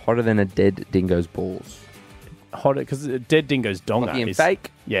 Hotter than a dead dingo's balls. Hotter, because a dead dingo's donga Like is...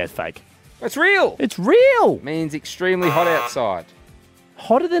 fake? Yeah, it's fake. It's real. It's real. Means extremely hot outside.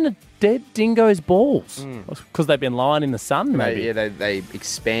 Hotter than a dead dingo's balls. Because they've been lying in the sun, maybe. Yeah, they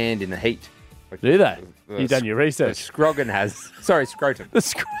expand in the heat. Do they? You've done your research. The scroggin has. Sorry, scrotum.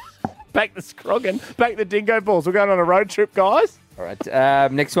 Back the scroggin. Back the dingo balls. We're going on a road trip, guys. All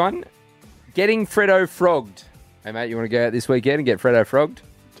right. Next one. Getting Freddo frogged. Hey, mate, you want to go out this weekend and get Freddo frogged?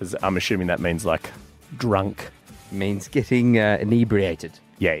 I'm assuming that means like drunk. Means getting inebriated.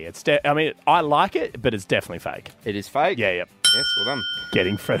 Yeah. It's I mean, I like it, but it's definitely fake. It is fake? Yeah. Yes, well done.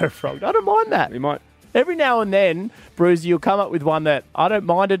 Getting Freddo frogged. I don't mind that. You might. Every now and then, Bruce, you'll come up with one that I don't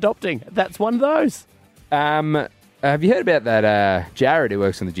mind adopting. That's one of those. Have you heard about that Jared who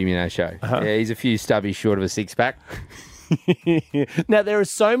works on the Jimmy and A show? Yeah, he's a few stubbies short of a six-pack. Now, there are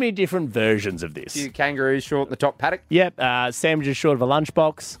so many different versions of this. A few kangaroos short in the top paddock. Yep, sandwiches short of a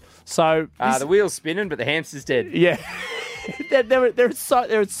lunchbox. So the wheel's spinning, but the hamster's dead. Yeah. there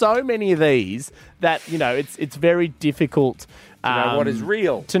are so many of these that, you know, it's very difficult To know what is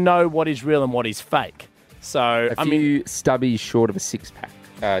real. To know what is real and what is fake. So, A few stubbies short of a six-pack.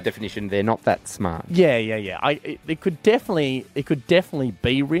 Definition, they're not that smart. Yeah. It could definitely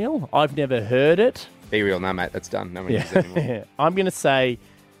be real. I've never heard it. Be real, no, mate. That's done. No one uses it anymore. I'm going to say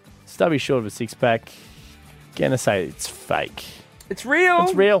stubby short of a six-pack. Going to say it's fake. It's real.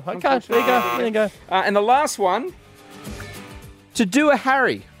 It's real. Okay, there you go. And the last one, to do a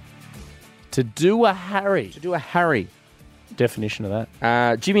Harry. To do a Harry. To do a Harry. Definition of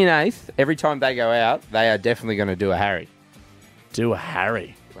that. Jimmy and Nath, every time they go out, they are definitely going to do a Harry. Do a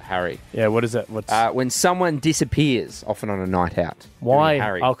Harry. A Harry. Yeah, what is it? What's when someone disappears, often on a night out. why? Doing a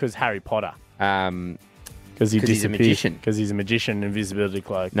Harry. Oh, because Harry Potter. Because he's a magician. Because he's a magician, invisibility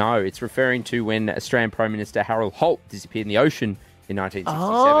cloak. No, it's referring to when Australian Prime Minister Harold Holt disappeared in the ocean in 1967.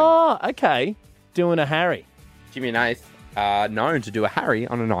 Oh, okay. Doing a Harry. Jimmy and Nath are known to do a Harry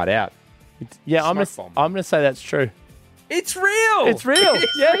on a night out. Yeah, I'm Smoke going to say that's true. It's real. It's real.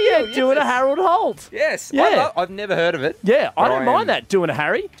 Yeah, real, doing yes. a Harold Holt. Yes. Yeah. I've never heard of it. Yeah, I but don't mind that. Doing a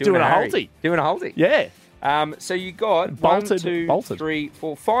Harry. Doing a Harry. Holty. Doing a Holty. Yeah. So you got Bolted. 1, 2, 3,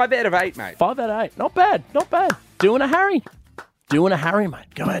 4, 5 out of 8, mate. 5 out of 8. Not bad. Not bad. Doing a Harry. Doing a Harry,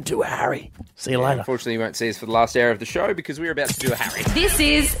 mate. Go and do a Harry. See you later. Unfortunately, you won't see us for the last hour of the show because we're about to do a Harry. This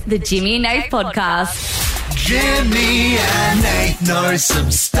is the Jimmy and Nate podcast. Jimmy and Nate know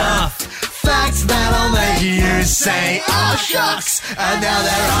some stuff. Facts that'll make you say, oh shucks. And now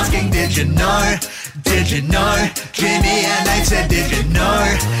they're asking, did you know? Did you know? Jimmy and Nate said, did you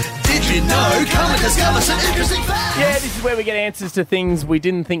know? Did you know? Come and discover some interesting facts. Yeah, this is where we get answers to things we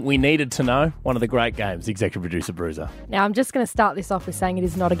didn't think we needed to know. One of the great games, executive producer Bruiser. Now, I'm just going to start this off with saying it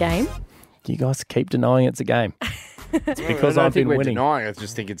is not a game. You guys keep denying it's a game. It's because I don't I've think been we're winning. denying. I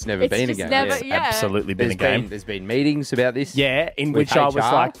just think it's never been a just game. never- It's yeah. absolutely been a game. There's been meetings about this. Yeah, in with which I was HR.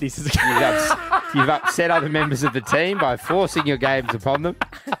 like, this is a game. You've upset other members of the team by forcing your games upon them.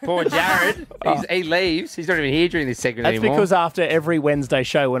 Poor Jared, he leaves. He's not even here during this segment That's anymore. because after every Wednesday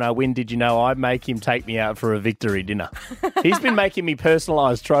show when I win, did you know, I make him take me out for a victory dinner. He's been making me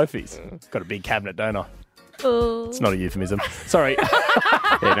personalised trophies. Got a big cabinet, don't I? It's not a euphemism. Sorry.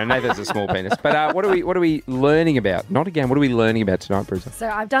 Yeah, no, Nathan's a small penis. But what are we learning about? Not again. What are we learning about tonight, Bruiser? So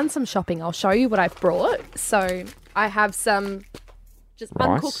I've done some shopping. I'll show you what I've brought. So I have some just Rice.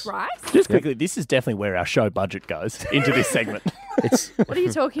 uncooked rice. Just quickly, this is definitely where our show budget goes, into this segment. What are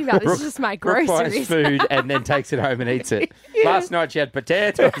you talking about? This is just my Brooke buys groceries. food and then takes it home and eats it. Last night she had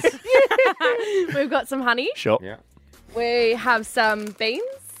potatoes. We've got some honey. Sure. Yeah. We have some beans.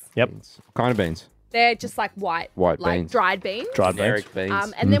 Yep. What kind of beans? They're just like white White like beans. dried beans. Dried beans. Generic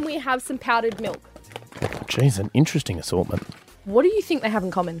beans. And then we have some powdered milk. Jeez, an interesting assortment. What do you think they have in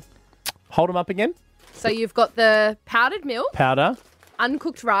common? Hold them up again. So you've got the powdered milk, Powder.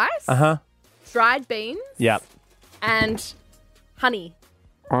 uncooked rice, dried beans, Yep. and honey.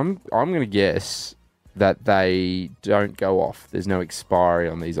 I'm going to guess that they don't go off. There's no expiry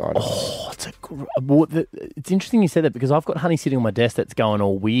on these items. Oh, it's interesting you said that because I've got honey sitting on my desk that's going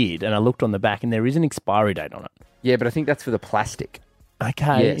all weird, and I looked on the back and there is an expiry date on it. Yeah, but I think that's for the plastic.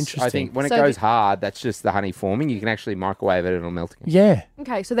 Okay, Yes, interesting. I think when it So goes hard, that's just the honey forming. You can actually microwave it and it'll melt again. Yeah.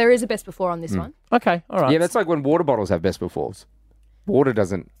 Okay, so there is a best before on this one. Okay, all right. Yeah, that's like when water bottles have best befores. Water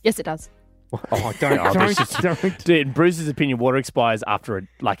doesn't. Yes, it does. Oh, don't. Dude, in Bruce's opinion, water expires after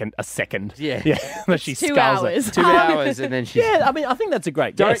a second. Yeah. Unless she 2 skulls hours. it. 2 hours and then she's... Yeah, I mean, I think that's a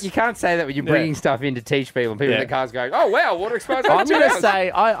great guess. You can't say that when you're bringing stuff in to teach people and people in the cars going, oh, wow, water expires after I'm 2 going to hours. say,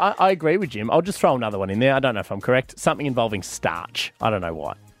 I agree with Jim. I'll just throw another one in there. I don't know if I'm correct. Something involving starch. I don't know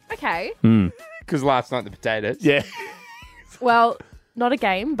why. Okay. Because last night the potatoes. Yeah. Well, not a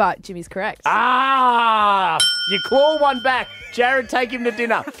game, but Jimmy's correct. You claw one back. Jared, take him to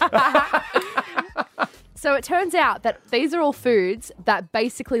dinner. So it turns out that these are all foods that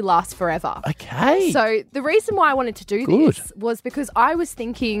basically last forever. Okay. So the reason why I wanted to do this was because I was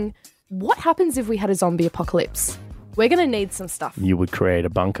thinking, what happens if we had a zombie apocalypse? We're going to need some stuff. You would create a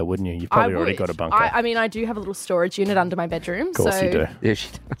bunker, wouldn't you? You've probably already got a bunker. I mean, I do have a little storage unit under my bedroom. Of course you do. Yeah, she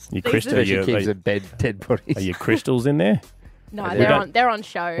does. Your crystal, She keeps her dead bodies. Are your crystals in there? No, they're on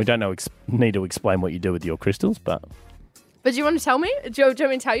show. We don't know. Need to explain what you do with your crystals, but... But do you want to tell me? Do you want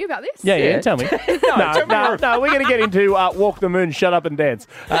me to tell you about this? Yeah, tell me. No, we're going to get into Walk the Moon, Shut Up and Dance.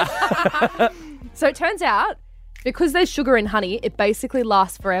 So it turns out, because there's sugar in honey, it basically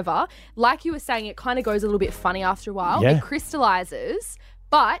lasts forever. Like you were saying, it kind of goes a little bit funny after a while. Yeah. It crystallizes,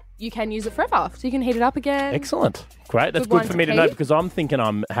 but you can use it forever. So you can heat it up again. Excellent. Great. That's Good good one for to me to know keep. because I'm thinking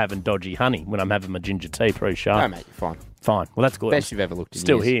I'm having dodgy honey when I'm having my ginger tea pre-sharp. No, mate, you're fine. Fine. Well, that's good. Best you've ever looked in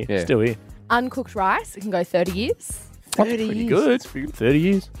Still years. here. Yeah. Still here. Uncooked rice, it can go 30 years. 30 pretty good. 30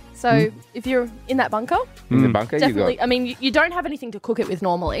 years. So if you're in that bunker, In the bunker, definitely. you got... I mean, you don't have anything to cook it with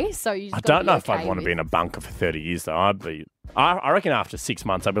normally, so you. Just I gotta don't know be if I'd okay want to with- be in a bunker for 30 years, though. I reckon after 6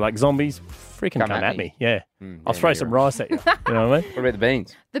 months, I'd be like, zombies, freaking come at me. Yeah. I'll throw some rice at you. You know what I mean? What about the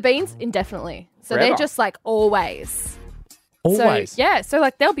beans? The beans, indefinitely. So Forever. they're just like always. Always. So, yeah. So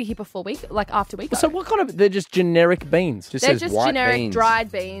like they'll be here before week, like after week. So what kind of... They're just generic beans. They're just generic dried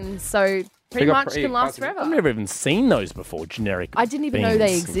beans. So pretty got much pretty can last possible. forever. I've never even seen those before, generic I didn't even know they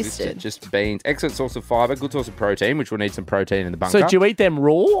beans. existed. Just beans. Excellent source of fibre, good source of protein, which will need some protein in the bunker. So do you eat them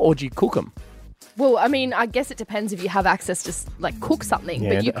raw or do you cook them? Well, I mean, I guess it depends if you have access to like cook something,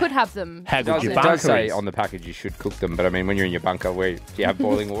 Yeah, but you but could have them. how good your It bunker does say is. on the package you should cook them, but I mean, when you're in your bunker, do you have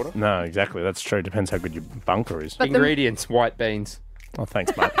boiling water? No, exactly. That's true. Depends how good your bunker is. But the- Ingredients, white beans. Oh,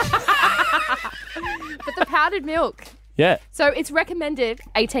 thanks, mate. But the powdered milk. Yeah. So it's recommended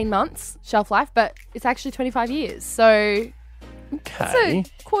 18 months shelf life, but it's actually 25 years. So Okay. it's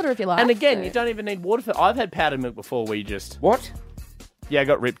a quarter of your life. And again, so- you don't even need water for... I've had powdered milk before where you just... What? Yeah, I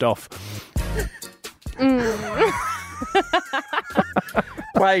got ripped off.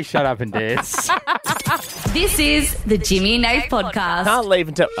 Play Shut Up and Dance. This is the Jimmy and Nate podcast. Can't leave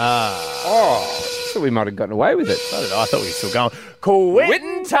until... So we might have gotten away with it. I thought we were still going.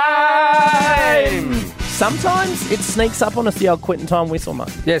 Quitting time! Sometimes it sneaks up on us, the old quitting time whistle,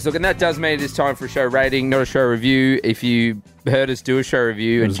 mate. Yes, look, and that does mean it is time for a show rating, not a show review. If you heard us do a show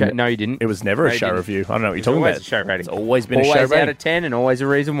review, no, you didn't. It was never No, a you show didn't. review. I don't know what you're It's talking always about. a show rating. It's always been a Always show out rating. of 10 and always a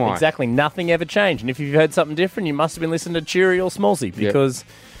reason why. Exactly. Nothing ever changed. And if you've heard something different, you must have been listening to Cheery or Smallsy because...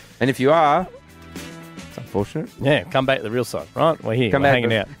 And if you are, it's unfortunate. Yeah, come back to the real side, right? We're here. Come We're back hanging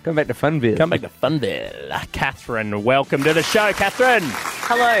to- out. Come back to Funville. Come back to Funville. Catherine, welcome to the show, Catherine.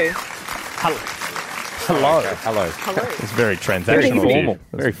 Hello. Hello. Hello. It's very transactional. Very of you. formal.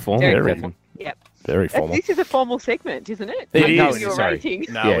 Very formal. Very, Catherine. Yep. very formal. This is a formal segment, isn't it? It I'm is. giving you a Sorry. rating.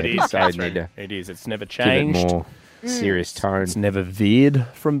 No, Yeah, it is, so I need Catherine. to It is. It's never Give it changed. more serious tone. It's never veered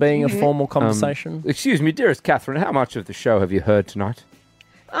from being a formal conversation. Excuse me, dearest Catherine, how much of the show have you heard tonight?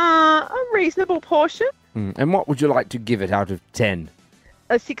 A reasonable portion. And what would you like to give it out of 10?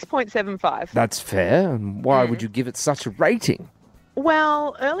 A 6.75. That's fair. And why would you give it such a rating?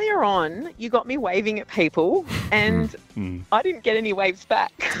 Well, earlier on, you got me waving at people, and I didn't get any waves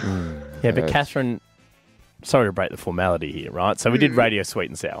back. Yeah, but Catherine, sorry to break the formality here, right? So we did Radio Sweet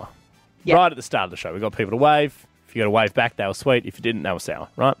and Sour. Right at the start of the show, we got people to wave. If you got to wave back, they were sweet. If you didn't, they were sour,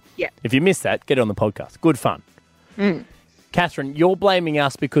 right? Yeah. If you missed that, get it on the podcast. Good fun. Catherine, you're blaming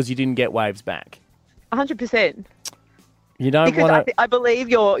us because you didn't get waves back. 100%. You don't Because want to... I believe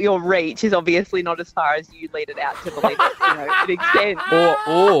your reach is obviously not as far as you lead it out to believe it extends.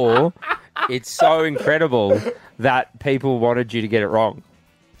 Or it's so incredible that people wanted you to get it wrong.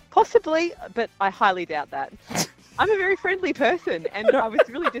 Possibly, but I highly doubt that. I'm a very friendly person, and I was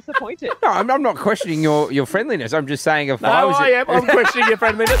really disappointed. No, I'm not questioning your friendliness. I'm just saying if I was... I'm questioning your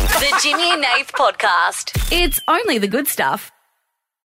friendliness. The Jimmy and Nate podcast. It's only the good stuff.